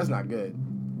 that's not good.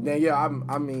 Then yeah,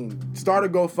 I mean, start a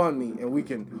GoFundMe and we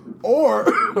can,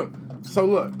 or so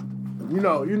look, you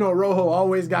know, Rojo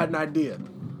always got an idea.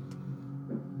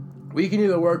 We can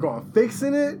either work on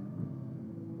fixing it,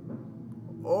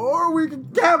 or we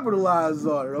can capitalize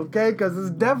on it, okay? Because there's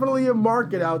definitely a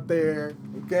market out there,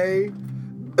 okay?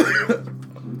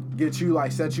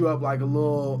 Set you up like a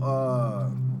little,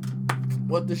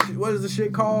 what is the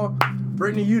shit called?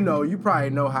 Brittany, you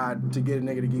probably know how to get a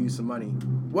nigga to give you some money.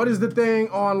 What is the thing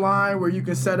online where you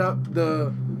can set up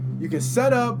the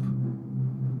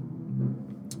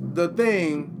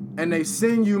thing and they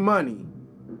send you money?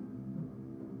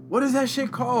 What is that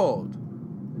shit called?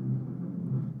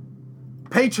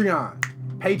 Patreon.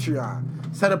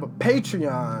 Set up a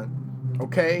Patreon,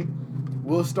 okay?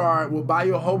 We'll buy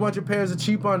you a whole bunch of pairs of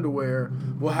cheap underwear.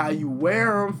 We'll have you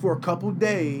wear them for a couple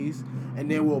days,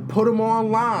 and then we'll put them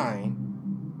online,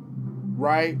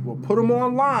 right? We'll put them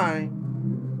online,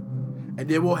 and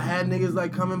then we'll have niggas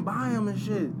like come and buy them and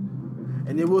shit.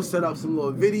 And then we'll set up some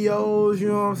little videos, you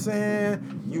know what I'm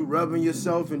saying? You rubbing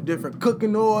yourself in different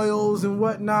cooking oils and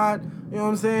whatnot, you know what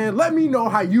I'm saying? Let me know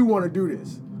how you want to do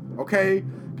this, okay?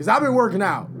 Because I've been working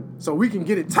out, so we can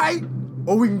get it tight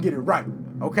or we can get it right,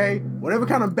 okay? Whatever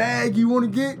kind of bag you want to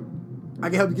get, I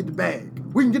can help you get the bag.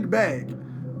 We can get the bag.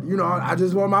 You know, I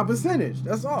just want my percentage.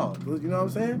 That's all. You know what I'm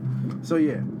saying? So,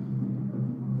 yeah.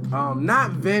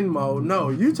 Not Venmo. No,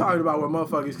 you talking about where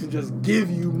motherfuckers can just give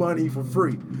you money for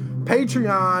free.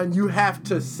 Patreon, you have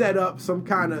to set up some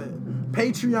kind of...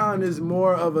 Patreon is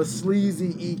more of a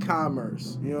sleazy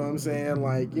e-commerce. You know what I'm saying?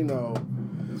 Like, you know,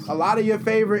 a lot of your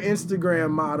favorite Instagram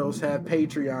models have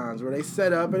Patreons where they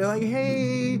set up and they're like,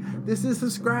 hey, this is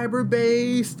subscriber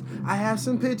based. I have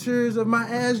some pictures of my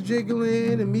ass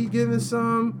jiggling and me giving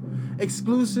some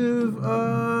exclusive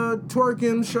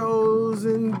twerking shows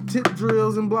and tip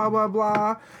drills and blah, blah,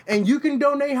 blah. And you can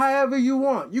donate however you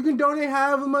want. You can donate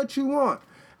however much you want.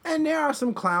 And there are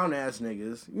some clown ass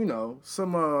niggas, you know,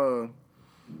 some Rob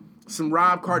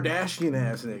Kardashian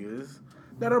ass niggas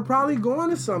that are probably going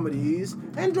to some of these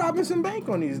and dropping some bank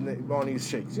on these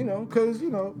chicks, you know, because, you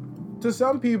know, to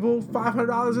some people,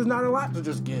 $500 is not a lot to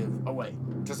just give away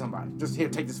to somebody. Just here,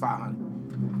 take this $500.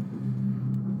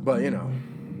 But, you know,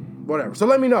 whatever. So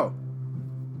let me know.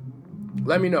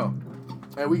 Let me know.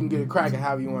 And we can get it cracking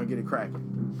however you want to get it cracking.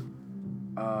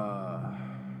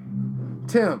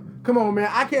 Tim, come on, man.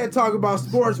 I can't talk about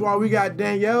sports while we got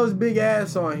Danielle's big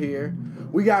ass on here.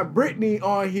 We got Brittany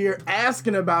on here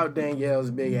asking about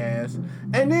Danielle's big ass.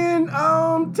 And then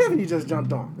Tiffany just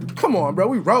jumped on. Come on, bro.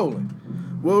 We rolling.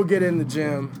 We'll get in the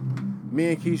gym.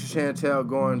 Me and Keisha Chantel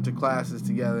going to classes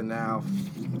together now.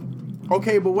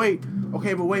 Okay, but wait.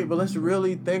 But let's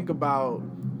really think about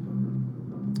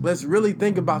the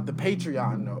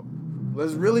Patreon, though.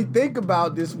 Let's really think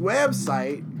about this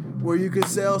website where you can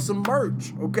sell some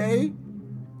merch, okay?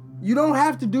 You don't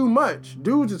have to do much.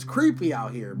 Dudes is creepy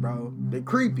out here, bro. They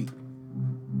creepy.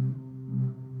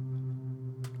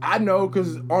 I know,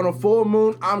 because on a full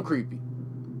moon, I'm creepy.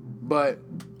 But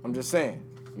I'm just saying,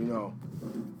 you know.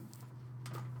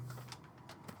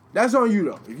 That's on you,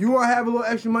 though. If you want to have a little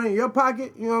extra money in your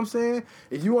pocket, you know what I'm saying?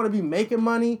 If you want to be making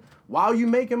money while you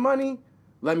making money,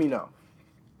 let me know.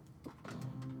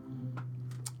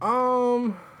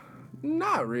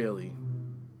 Not really.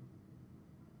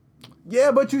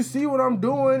 Yeah, but you see what I'm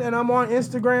doing, and I'm on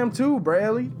Instagram too,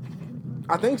 Bradley.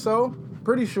 I think so.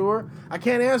 Pretty sure. I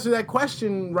can't answer that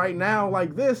question right now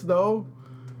like this, though.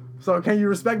 So can you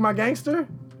respect my gangster?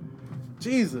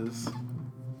 Jesus.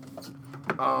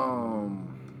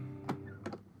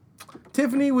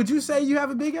 Tiffany, would you say you have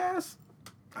a big ass?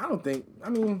 I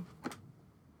mean,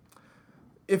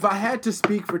 if I had to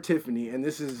speak for Tiffany, and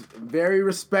this is very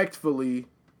respectfully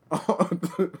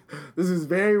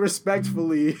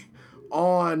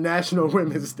on National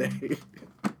Women's Day.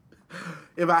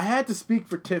 If I had to speak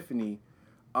for Tiffany,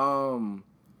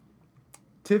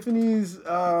 Tiffany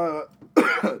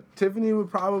would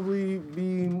probably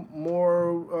be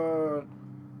more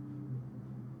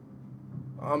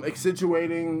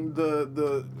accentuating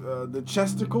the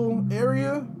chesticle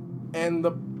area and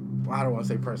the, I don't want to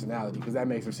say personality because that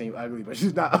makes her seem ugly, but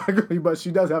she's not ugly, but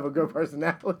she does have a good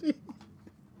personality.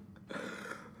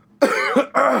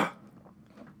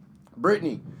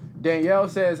 Brittany, Danielle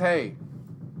says, hey.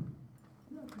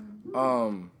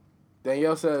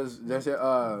 Danielle says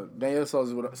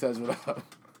what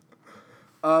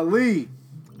up. Lee,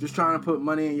 just trying to put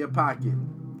money in your pocket.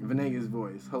 Venega's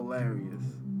voice, hilarious.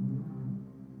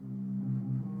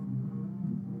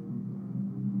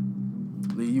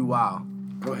 Lee, you wow.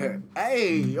 Go ahead.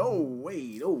 Hey, oh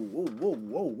wait, oh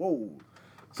whoa.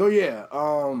 So yeah,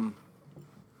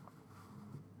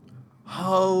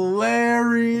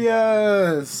 hilarious.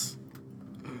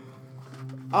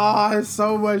 Oh, there's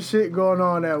so much shit going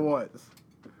on at once.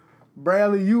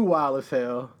 Bradley, you wild as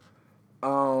hell.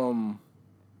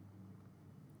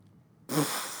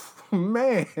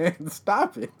 Man,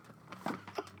 stop it.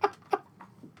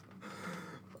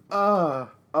 But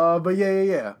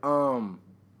yeah.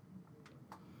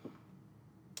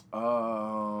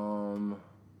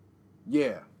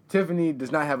 Yeah. Tiffany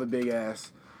does not have a big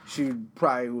ass. She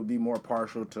probably would be more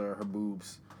partial to her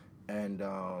boobs. And,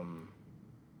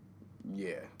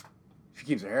 yeah. She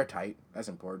keeps her hair tight. That's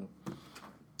important.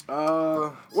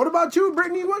 What about you,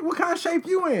 Brittany? What kind of shape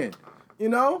you in? You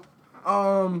know?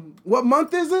 What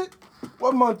month is it?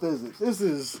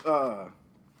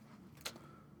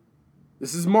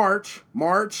 This is March,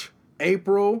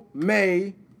 April,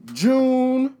 May,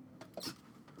 June.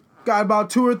 Got about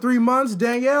 2 or 3 months.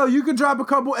 Danielle, you could drop a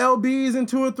couple LBs in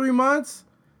 2 or 3 months.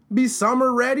 Be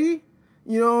summer ready.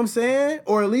 You know what I'm saying?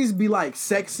 Or at least be like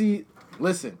sexy.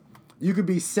 Listen, you could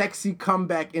be sexy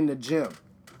comeback in the gym.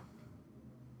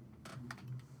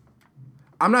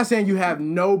 I'm not saying you have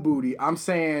no booty. I'm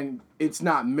saying it's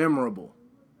not memorable.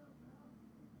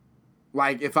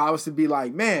 Like if I was to be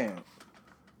like, man,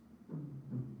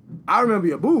 I remember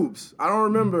your boobs. I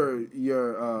don't remember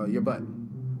your butt.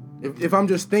 If I'm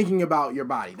just thinking about your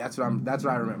body, that's what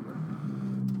I remember.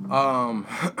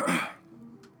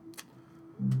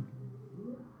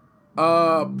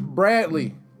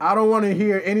 Bradley, I don't want to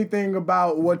hear anything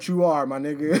about what you are, my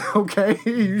nigga. Okay?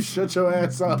 You shut your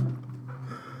ass up.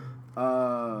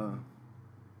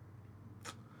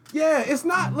 Yeah, it's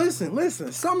not,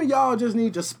 listen. Some of y'all just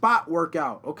need to spot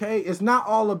workout, okay? It's not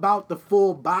all about the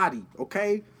full body,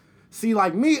 okay? See,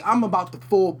 like me, I'm about the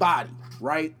full body,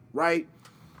 right?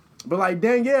 But like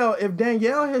Danielle, if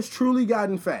Danielle has truly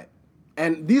gotten fat,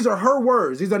 and these are her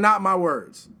words, these are not my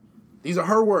words. These are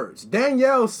her words.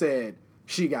 Danielle said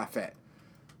she got fat.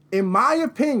 In my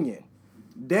opinion,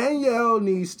 Danielle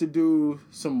needs to do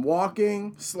some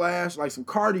walking / like some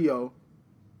cardio,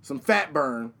 some fat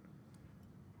burn.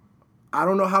 I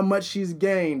don't know how much she's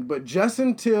gained, but just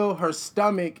until her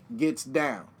stomach gets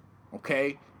down,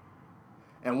 okay?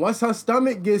 And once her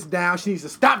stomach gets down, she needs to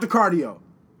stop the cardio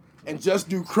and just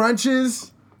do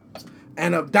crunches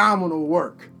and abdominal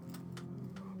work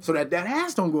so that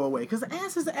ass don't go away, because the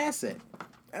ass is an asset.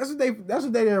 That's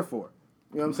what they're there for.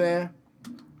 You know what I'm saying?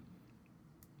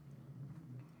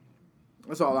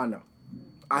 That's all I know.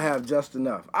 I have just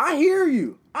enough. I hear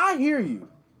you. I'm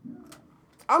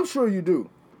sure you do.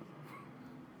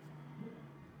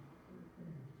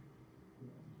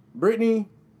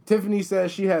 Tiffany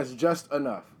says she has just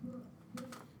enough.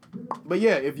 But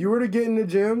yeah, if you were to get in the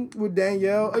gym with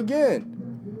Danielle,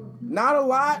 again, not a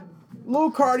lot,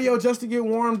 little cardio just to get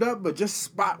warmed up, but just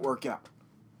spot workout.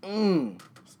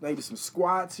 Maybe some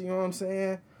squats, you know what I'm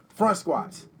saying? Front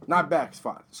squats, not back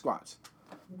squats.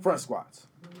 Front squats.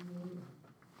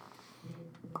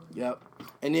 Yep.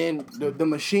 And then the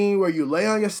machine where you lay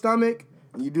on your stomach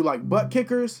and you do like butt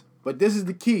kickers, but this is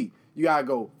the key. You gotta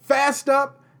go fast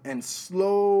up and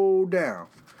slow down.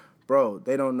 Bro,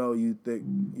 they don't know you thick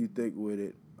with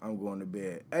it. I'm going to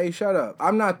bed. Hey, shut up.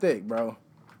 I'm not thick, bro.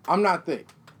 I'm not thick.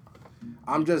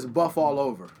 I'm just buff all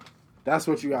over. That's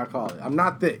what you gotta call it. I'm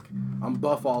not thick. I'm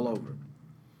buff all over.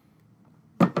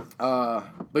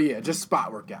 But yeah, just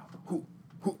spot workout. Hoo.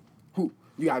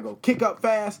 You gotta go kick up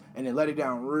fast and then let it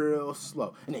down real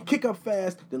slow. And then kick up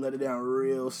fast, then let it down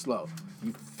real slow.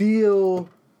 You feel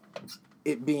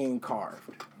it being carved.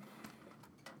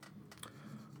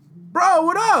 Bro,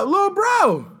 what up, little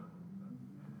bro?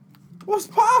 What's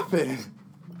poppin'?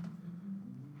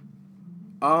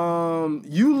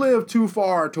 You live too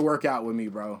far to work out with me,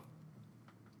 bro.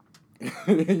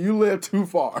 You live too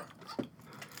far.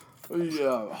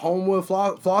 Yeah, Homewood,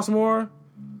 Flossmoor?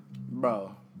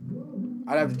 Bro,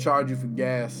 I'd have to charge you for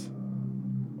gas.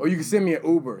 Or you can send me an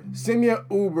Uber. Send me an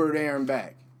Uber there and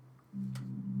back.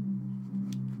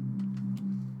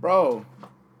 Bro,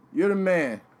 you're the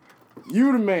man.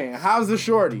 You the man. How's the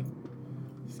shorty?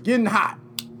 It's getting hot.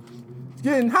 It's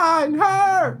getting hot in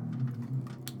her.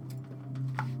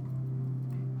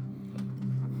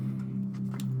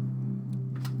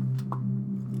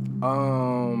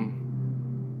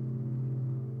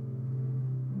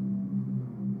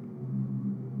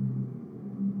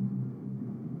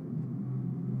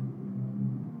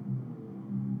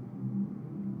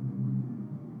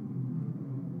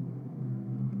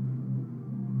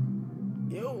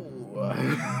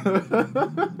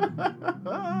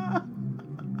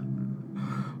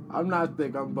 I'm not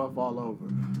thick. I'm buff all over.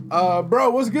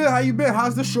 Bro, what's good? How you been?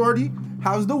 How's the shorty?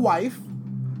 How's the wife?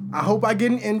 I hope I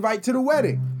get an invite to the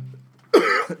wedding.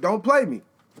 Don't play me.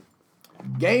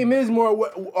 Game is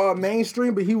more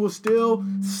mainstream, but he will still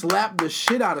slap the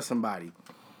shit out of somebody.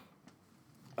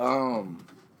 Ain't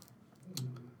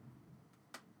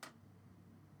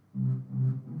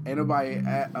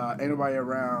nobody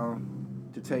around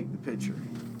to take the picture.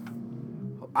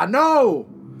 I know.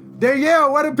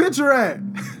 Danielle, where the picture at?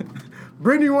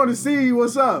 Brittany want to see you.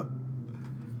 What's up?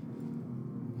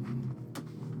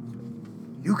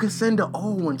 You can send the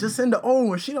old one. Just send the old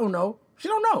one. She don't know.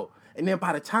 And then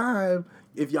by the time,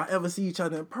 if y'all ever see each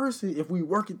other in person, if we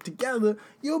work it together,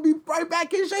 you'll be right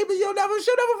back in shape and she'll never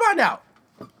find out.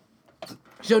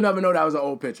 She'll never know that was an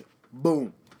old picture.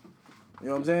 Boom. You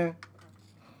know what I'm saying?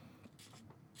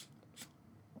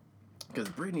 Because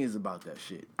Brittany is about that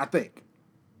shit. I think.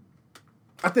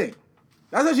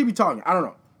 That's how she be talking. I don't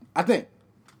know. I think.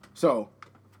 So.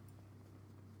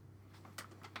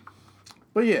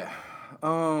 But yeah.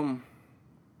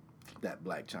 That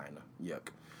Black China. Yuck.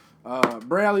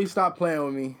 Bradley, stop playing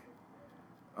with me.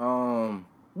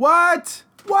 What?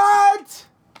 Why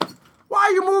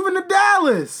are you moving to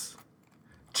Dallas?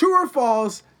 True or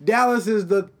false, Dallas is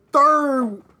the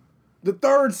third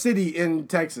city in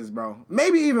Texas, bro.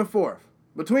 Maybe even fourth.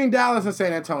 Between Dallas and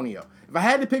San Antonio. If I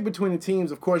had to pick between the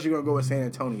teams, of course you're going to go with San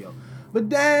Antonio. But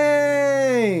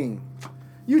dang!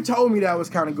 You told me that was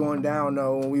kind of going down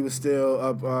though when we were still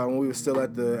up on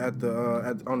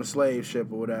the slave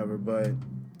ship or whatever, but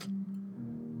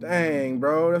dang,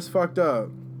 bro, that's fucked up.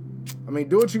 I mean,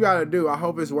 do what you gotta do. I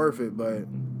hope it's worth it, but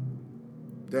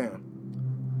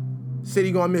damn.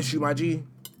 City gonna miss you, my G. You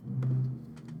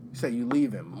say you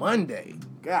leaving Monday.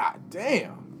 God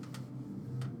damn.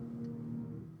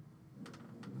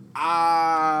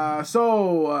 Coming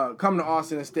to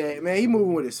Austin instead. Man, he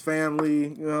moving with his family.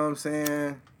 You know what I'm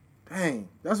saying? Dang.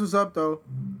 That's what's up, though.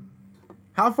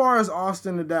 How far is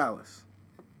Austin to Dallas?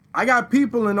 I got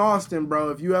people in Austin, bro.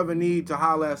 If you ever need to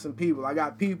holler at some people. I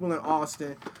got people in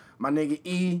Austin. My nigga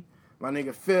E. My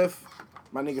nigga Fifth.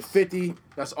 My nigga 50.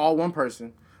 That's all one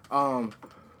person.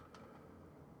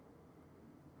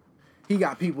 He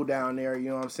got people down there, you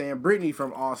know what I'm saying? Brittany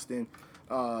from Austin,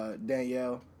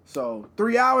 Danielle. So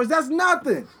 3 hours, that's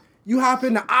nothing. You hop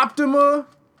into Optima,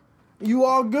 you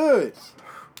all good.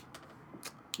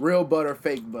 Real butt or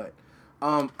fake butt.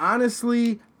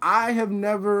 Honestly, I have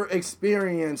never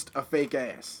experienced a fake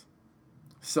ass.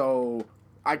 So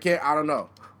I don't know.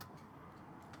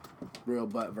 Real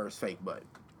butt versus fake butt.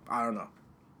 I don't know.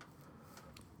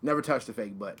 Never touched a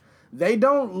fake butt. They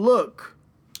don't look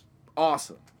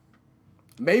awesome.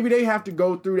 Maybe they have to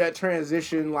go through that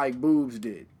transition like boobs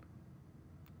did.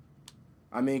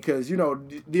 I mean, because, you know,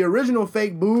 the original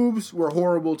fake boobs were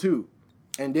horrible too.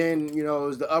 And then, you know, it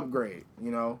was the upgrade, you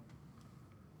know.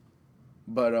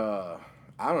 But, I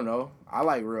don't know. I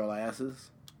like real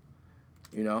asses,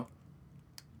 you know.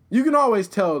 You can always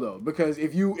tell, though, because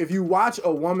if you watch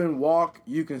a woman walk,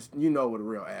 you know what a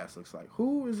real ass looks like.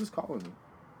 Who is this calling me?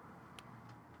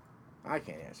 I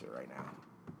can't answer it right now.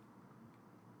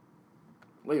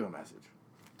 Leave a message.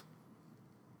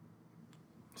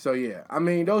 So yeah, I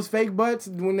mean those fake butts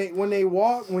when they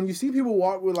walk, when you see people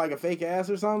walk with like a fake ass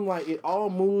or something, like it all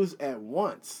moves at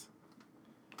once.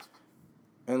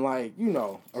 And like, you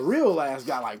know, a real ass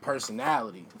got like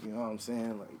personality, you know what I'm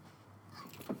saying? Like,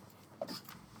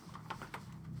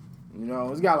 you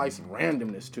know, it's got like some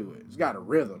randomness to it. It's got a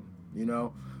rhythm, you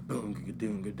know. I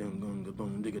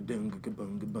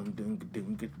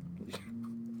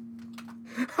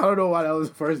don't know why that was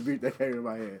the first beat that came in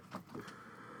my head.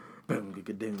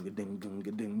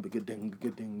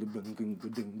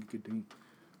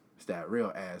 It's that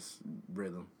real ass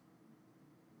rhythm.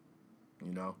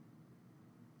 You know?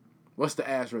 What's the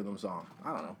ass rhythm song?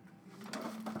 I don't know.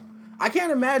 I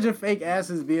can't imagine fake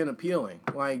asses being appealing.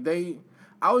 Like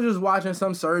I was just watching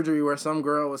some surgery where some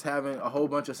girl was having a whole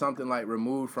bunch of something like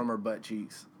removed from her butt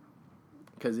cheeks.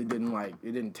 Because it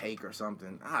didn't take or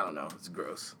something. I don't know. It's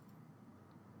gross.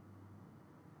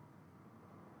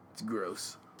 It's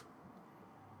gross.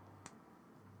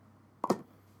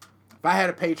 If I had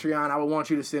a Patreon, I would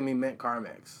want you to send me mint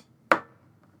Carmex.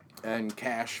 And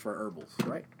cash for herbals,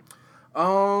 right?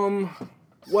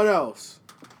 What else?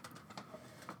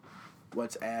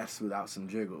 What's ass without some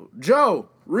jiggle? Joe,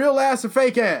 real ass or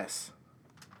fake ass?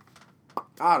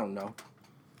 I don't know.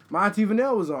 Monty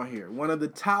Vanille was on here. One of the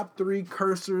top 3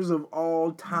 cursors of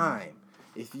all time.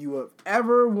 If you have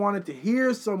ever wanted to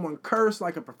hear someone curse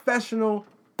like a professional,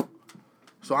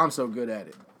 so I'm so good at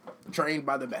it. Trained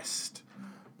by the best.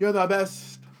 You're the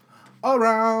best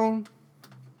around.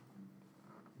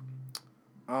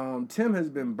 Tim has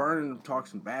been burning to talk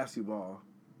some basketball.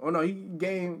 Oh no,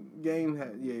 game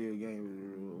had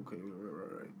game. Okay,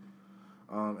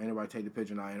 right. Anybody take the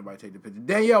picture? Not anybody take the picture.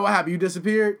 Danielle, what happened? You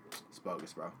disappeared? It's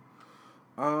bogus, bro.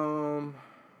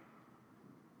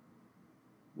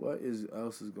 What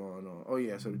else is going on? Oh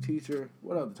yeah, so the teacher.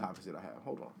 What other topics did I have?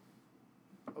 Hold on.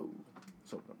 Oh,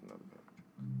 let's open up another page.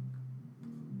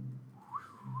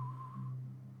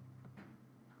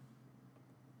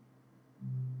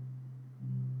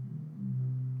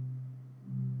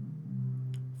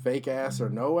 Fake ass or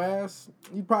no ass?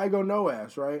 You'd probably go no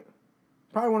ass, right?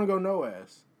 Probably want to go no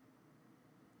ass.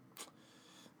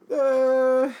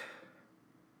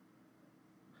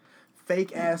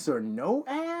 Fake ass or no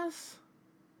ass?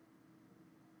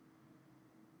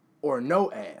 Or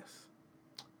no ass?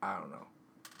 I don't know.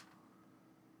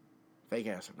 Fake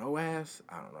ass or no ass?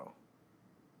 I don't know.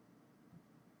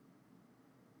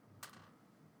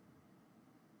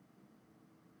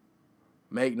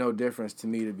 Make no difference to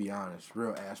me, to be honest.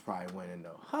 Real ass probably winning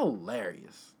though.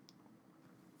 Hilarious.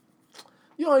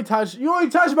 You only touch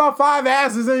about 5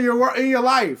 asses in your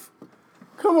life.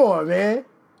 Come on, man.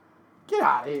 Get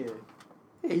out of here.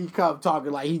 He come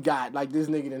talking like he got like this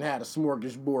nigga done had a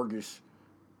smorgasborgish.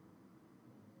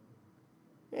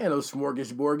 Ain't no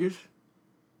smorgasborgish.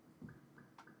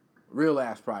 Real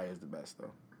ass probably is the best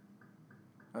though.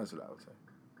 That's what I would say.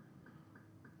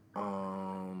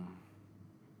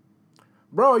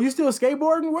 Bro, you still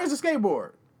skateboarding? Where's the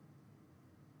skateboard?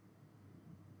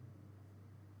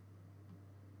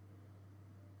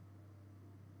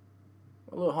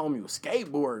 My little homie was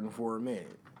skateboarding for a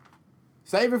minute.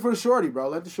 Save it for the shorty, bro.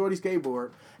 Let the shorty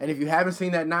skateboard. And if you haven't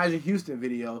seen that Nyjah Houston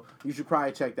video, you should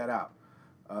probably check that out.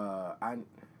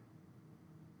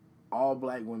 All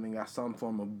black women got some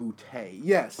form of booty.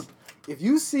 Yes. If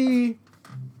you seeing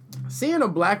a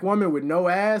black woman with no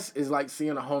ass is like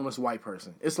seeing a homeless white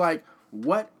person. It's like,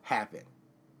 what happened?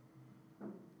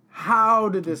 How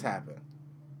did this happen?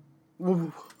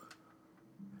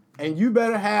 And you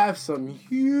better have some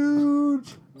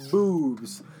huge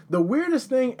boobs. The weirdest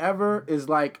thing ever is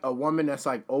like a woman that's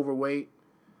like overweight,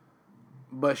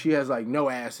 but she has like no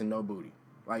ass and no booty.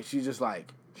 Like she's just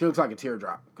like, she looks like a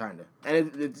teardrop, kind of.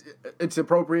 And it's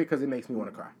appropriate because it makes me want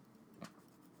to cry.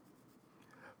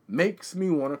 Makes me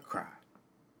want to cry.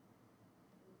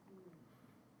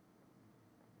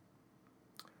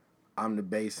 I'm the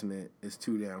basement. It's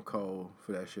too damn cold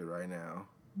for that shit right now.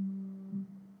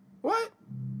 What?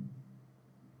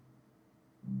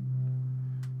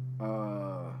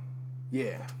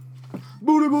 Yeah.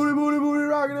 Booty, booty, booty, booty,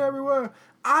 rocking everywhere.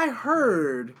 I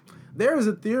heard there's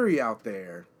a theory out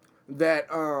there that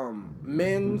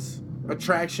men's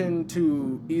attraction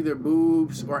to either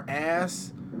boobs or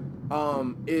ass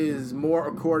is more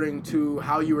according to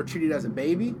how you were treated as a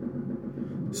baby.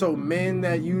 So men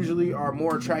that usually are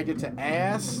more attracted to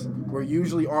ass were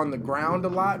usually on the ground a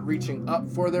lot, reaching up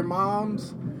for their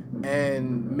moms.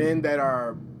 And men that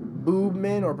are boob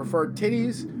men or prefer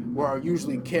titties were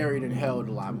usually carried and held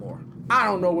a lot more. I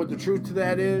don't know what the truth to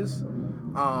that is.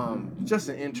 Just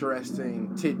an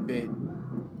interesting tidbit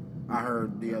I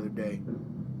heard the other day.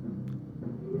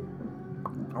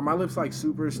 Are my lips like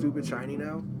super stupid shiny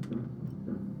now?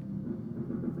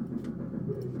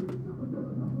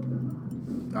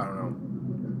 I don't know.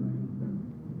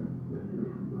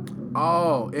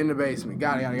 Oh, in the basement.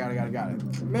 Got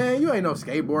it. Man, you ain't no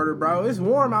skateboarder, bro. It's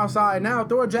warm outside now.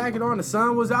 Throw a jacket on. The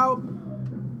sun was out.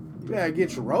 You gotta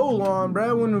get your roll on,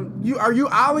 bro. Are you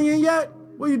ollieing yet?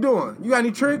 What you doing? You got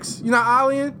any tricks? You not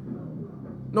ollieing?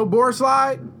 No board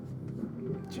slide?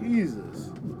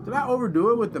 Jesus. Did I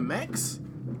overdo it with the mechs?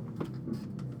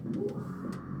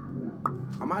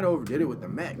 I might have overdid it with the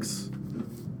mechs.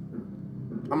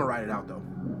 I'm gonna write it out though.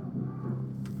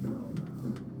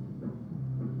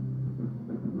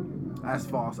 That's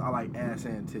false. I like ass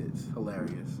and tits.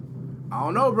 Hilarious. I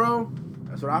don't know, bro.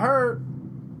 That's what I heard.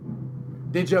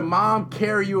 Did your mom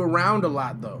carry you around a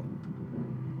lot, though?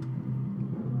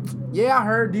 Yeah, I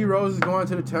heard D Rose is going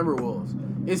to the Timberwolves.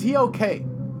 Is he okay?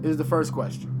 Is the first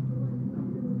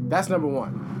question. That's number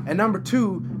one. And number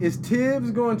two, is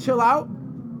Tibbs going to chill out?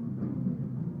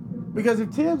 Because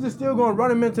if Tibbs is still going to run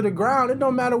him into the ground, it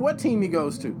don't matter what team he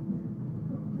goes to.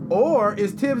 Or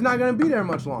is Tibbs not going to be there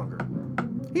much longer?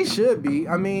 He should be.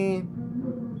 I mean,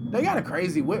 they got a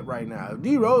crazy whip right now. If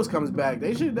D Rose comes back,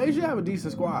 they should have a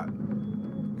decent squad.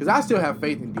 Because I still have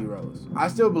faith in D Rose. I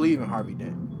still believe in Harvey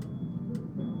Dent.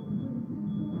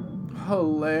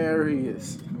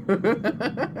 Hilarious.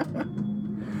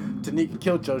 Tanika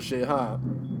killed your shit, huh?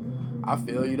 I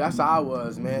feel you. That's how I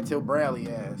was, man. Till Bradley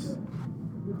ass.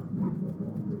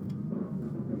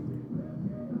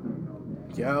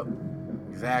 Yep.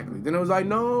 Exactly. Then it was like,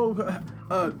 no,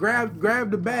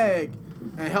 grab the bag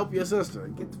and help your sister.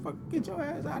 Get your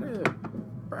ass out of here.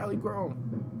 Bradley grown.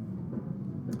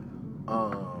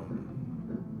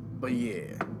 But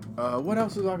yeah. What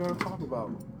else was I gonna talk about?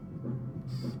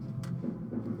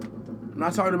 I'm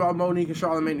not talking about Monique and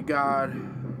Charlamagne the God.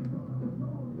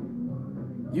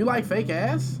 You like fake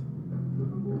ass?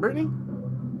 Brittany?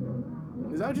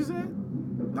 Is that what you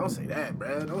said? Don't say that,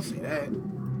 bruh. Don't say that.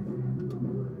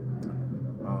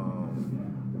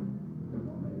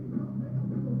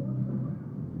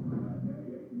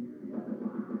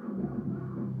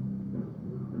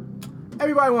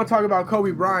 Everybody want to talk about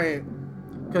Kobe Bryant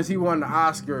because he won the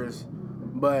Oscars,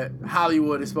 but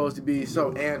Hollywood is supposed to be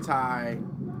so anti.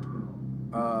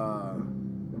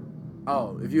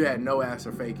 If you had no ass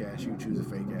or fake ass, you would choose a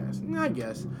fake ass. I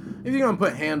guess if you're gonna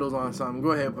put handles on something,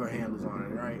 go ahead and put handles on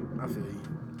it, right? I feel you.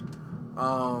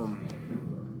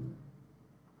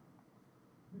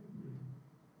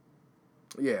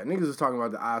 Yeah, niggas was talking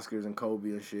about the Oscars and Kobe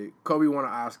and shit. Kobe won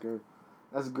an Oscar.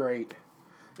 That's great.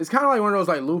 It's kind of like one of those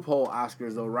like loophole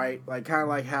Oscars though, right? Like kind of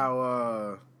like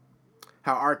how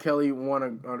R. Kelly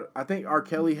won I think R.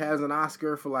 Kelly has an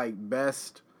Oscar for like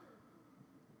best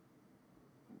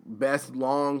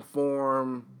long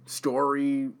form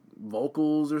story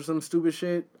vocals or some stupid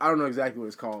shit. I don't know exactly what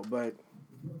it's called, but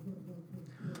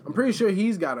I'm pretty sure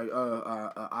he's got a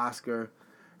Oscar.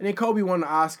 And then Kobe won the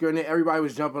Oscar, and then everybody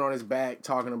was jumping on his back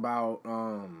talking about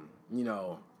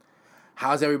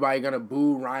how's everybody gonna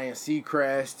boo Ryan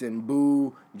Seacrest and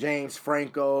boo James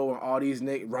Franco and all these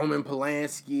Roman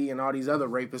Polanski and all these other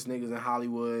rapist niggas in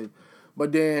Hollywood,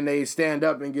 but then they stand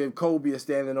up and give Kobe a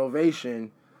standing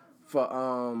ovation for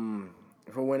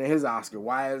winning his Oscar.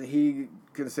 Why is he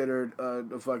considered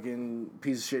a fucking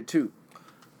piece of shit too?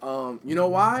 You know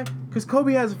why? Because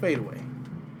Kobe has a fadeaway.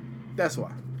 That's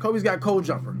why. Kobe's got cold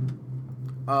jumper.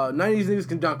 None of these niggas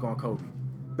can dunk on Kobe.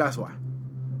 That's why.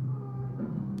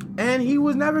 And he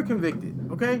was never convicted,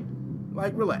 okay?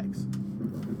 Like, relax.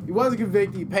 He wasn't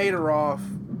convicted. He paid her off.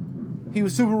 He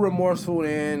was super remorseful,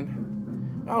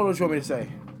 and I don't know what you want me to say.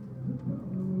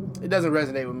 It doesn't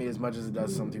resonate with me as much as it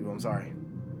does some people. I'm sorry.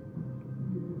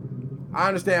 I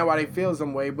understand why they feel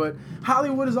some way, but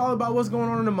Hollywood is all about what's going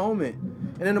on in the moment.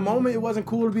 And in the moment, it wasn't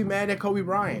cool to be mad at Kobe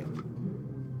Bryant.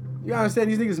 You gotta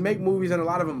understand, these niggas make movies, and a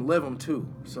lot of them live them too.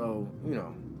 So, you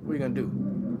know, what are you gonna do?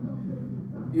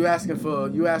 You asking for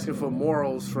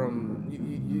morals from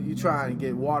you trying to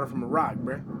get water from a rock,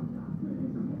 bruh.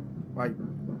 Like,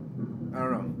 I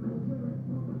don't know.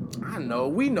 I know,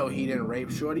 we know he didn't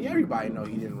rape Shorty. Everybody know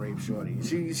he didn't rape Shorty.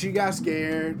 She got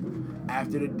scared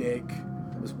after the dick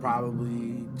was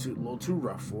probably a little too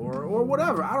rough for her, or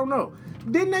whatever. I don't know.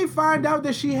 Didn't they find out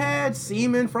that she had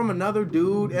semen from another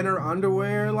dude in her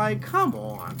underwear? Like, come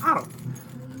on.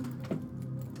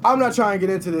 I'm not trying to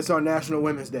get into this on National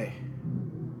Women's Day.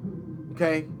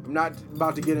 Okay? I'm not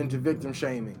about to get into victim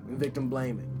shaming and victim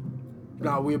blaming.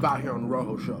 No, we about here on the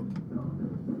Rojo Show.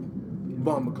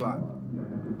 Bomba clock.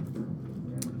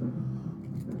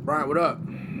 Brian, what up?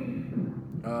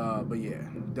 But yeah,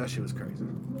 that shit was crazy.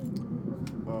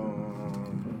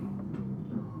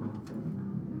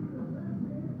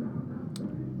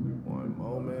 One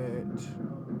moment.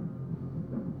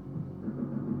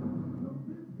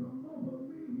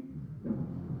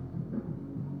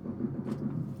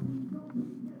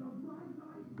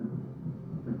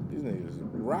 These niggas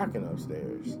rocking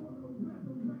upstairs.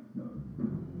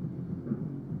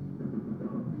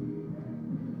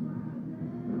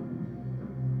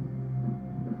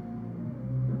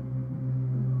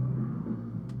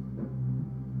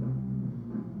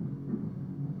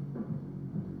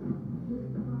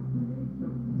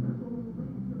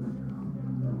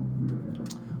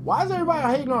 Why is everybody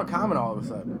hating on Common all of a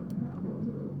sudden?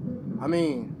 I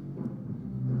mean,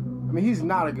 he's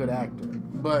not a good actor,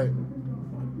 but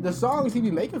the songs he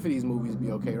be making for these movies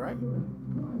be okay, right?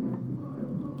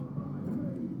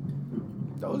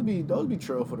 Those be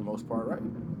trill for the most part, right?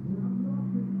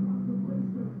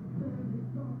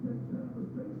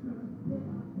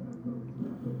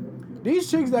 These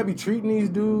chicks that be treating these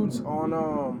dudes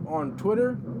on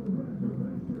Twitter,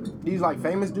 these like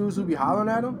famous dudes who be hollering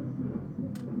at them,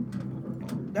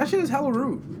 that shit is hella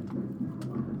rude.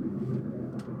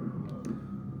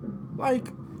 Like,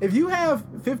 if you have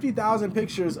 50,000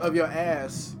 pictures of your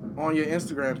ass on your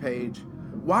Instagram page,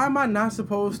 why am I not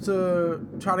supposed to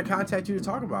try to contact you to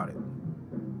talk about it?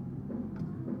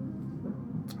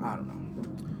 I don't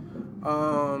know.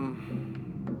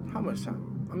 How much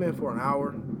time? I'm in for an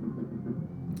hour.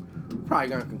 Probably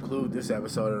gonna conclude this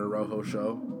episode of the Rojo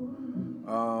Show.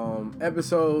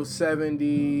 Episode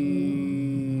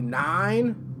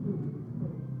 79.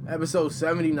 Episode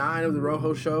 79 of the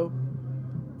Rojo Show.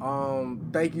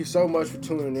 Thank you so much for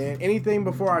tuning in. Anything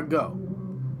before I go?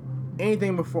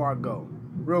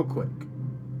 Real quick.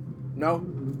 No?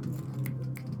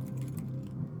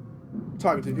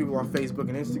 Talking to people on Facebook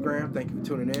and Instagram. Thank you for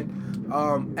tuning in.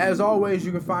 As always,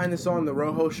 you can find this on the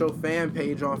Rojo Show fan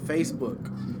page on Facebook.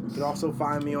 You can also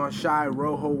find me on Shy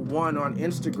Rojo 1 on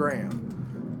Instagram.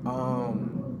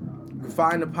 You can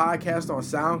find the podcast on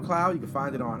SoundCloud. You can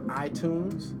find it on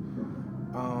iTunes.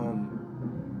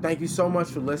 Thank you so much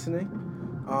for listening.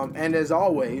 And as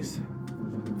always,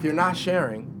 if you're not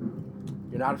sharing,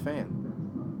 you're not a fan.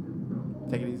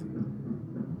 Take it easy.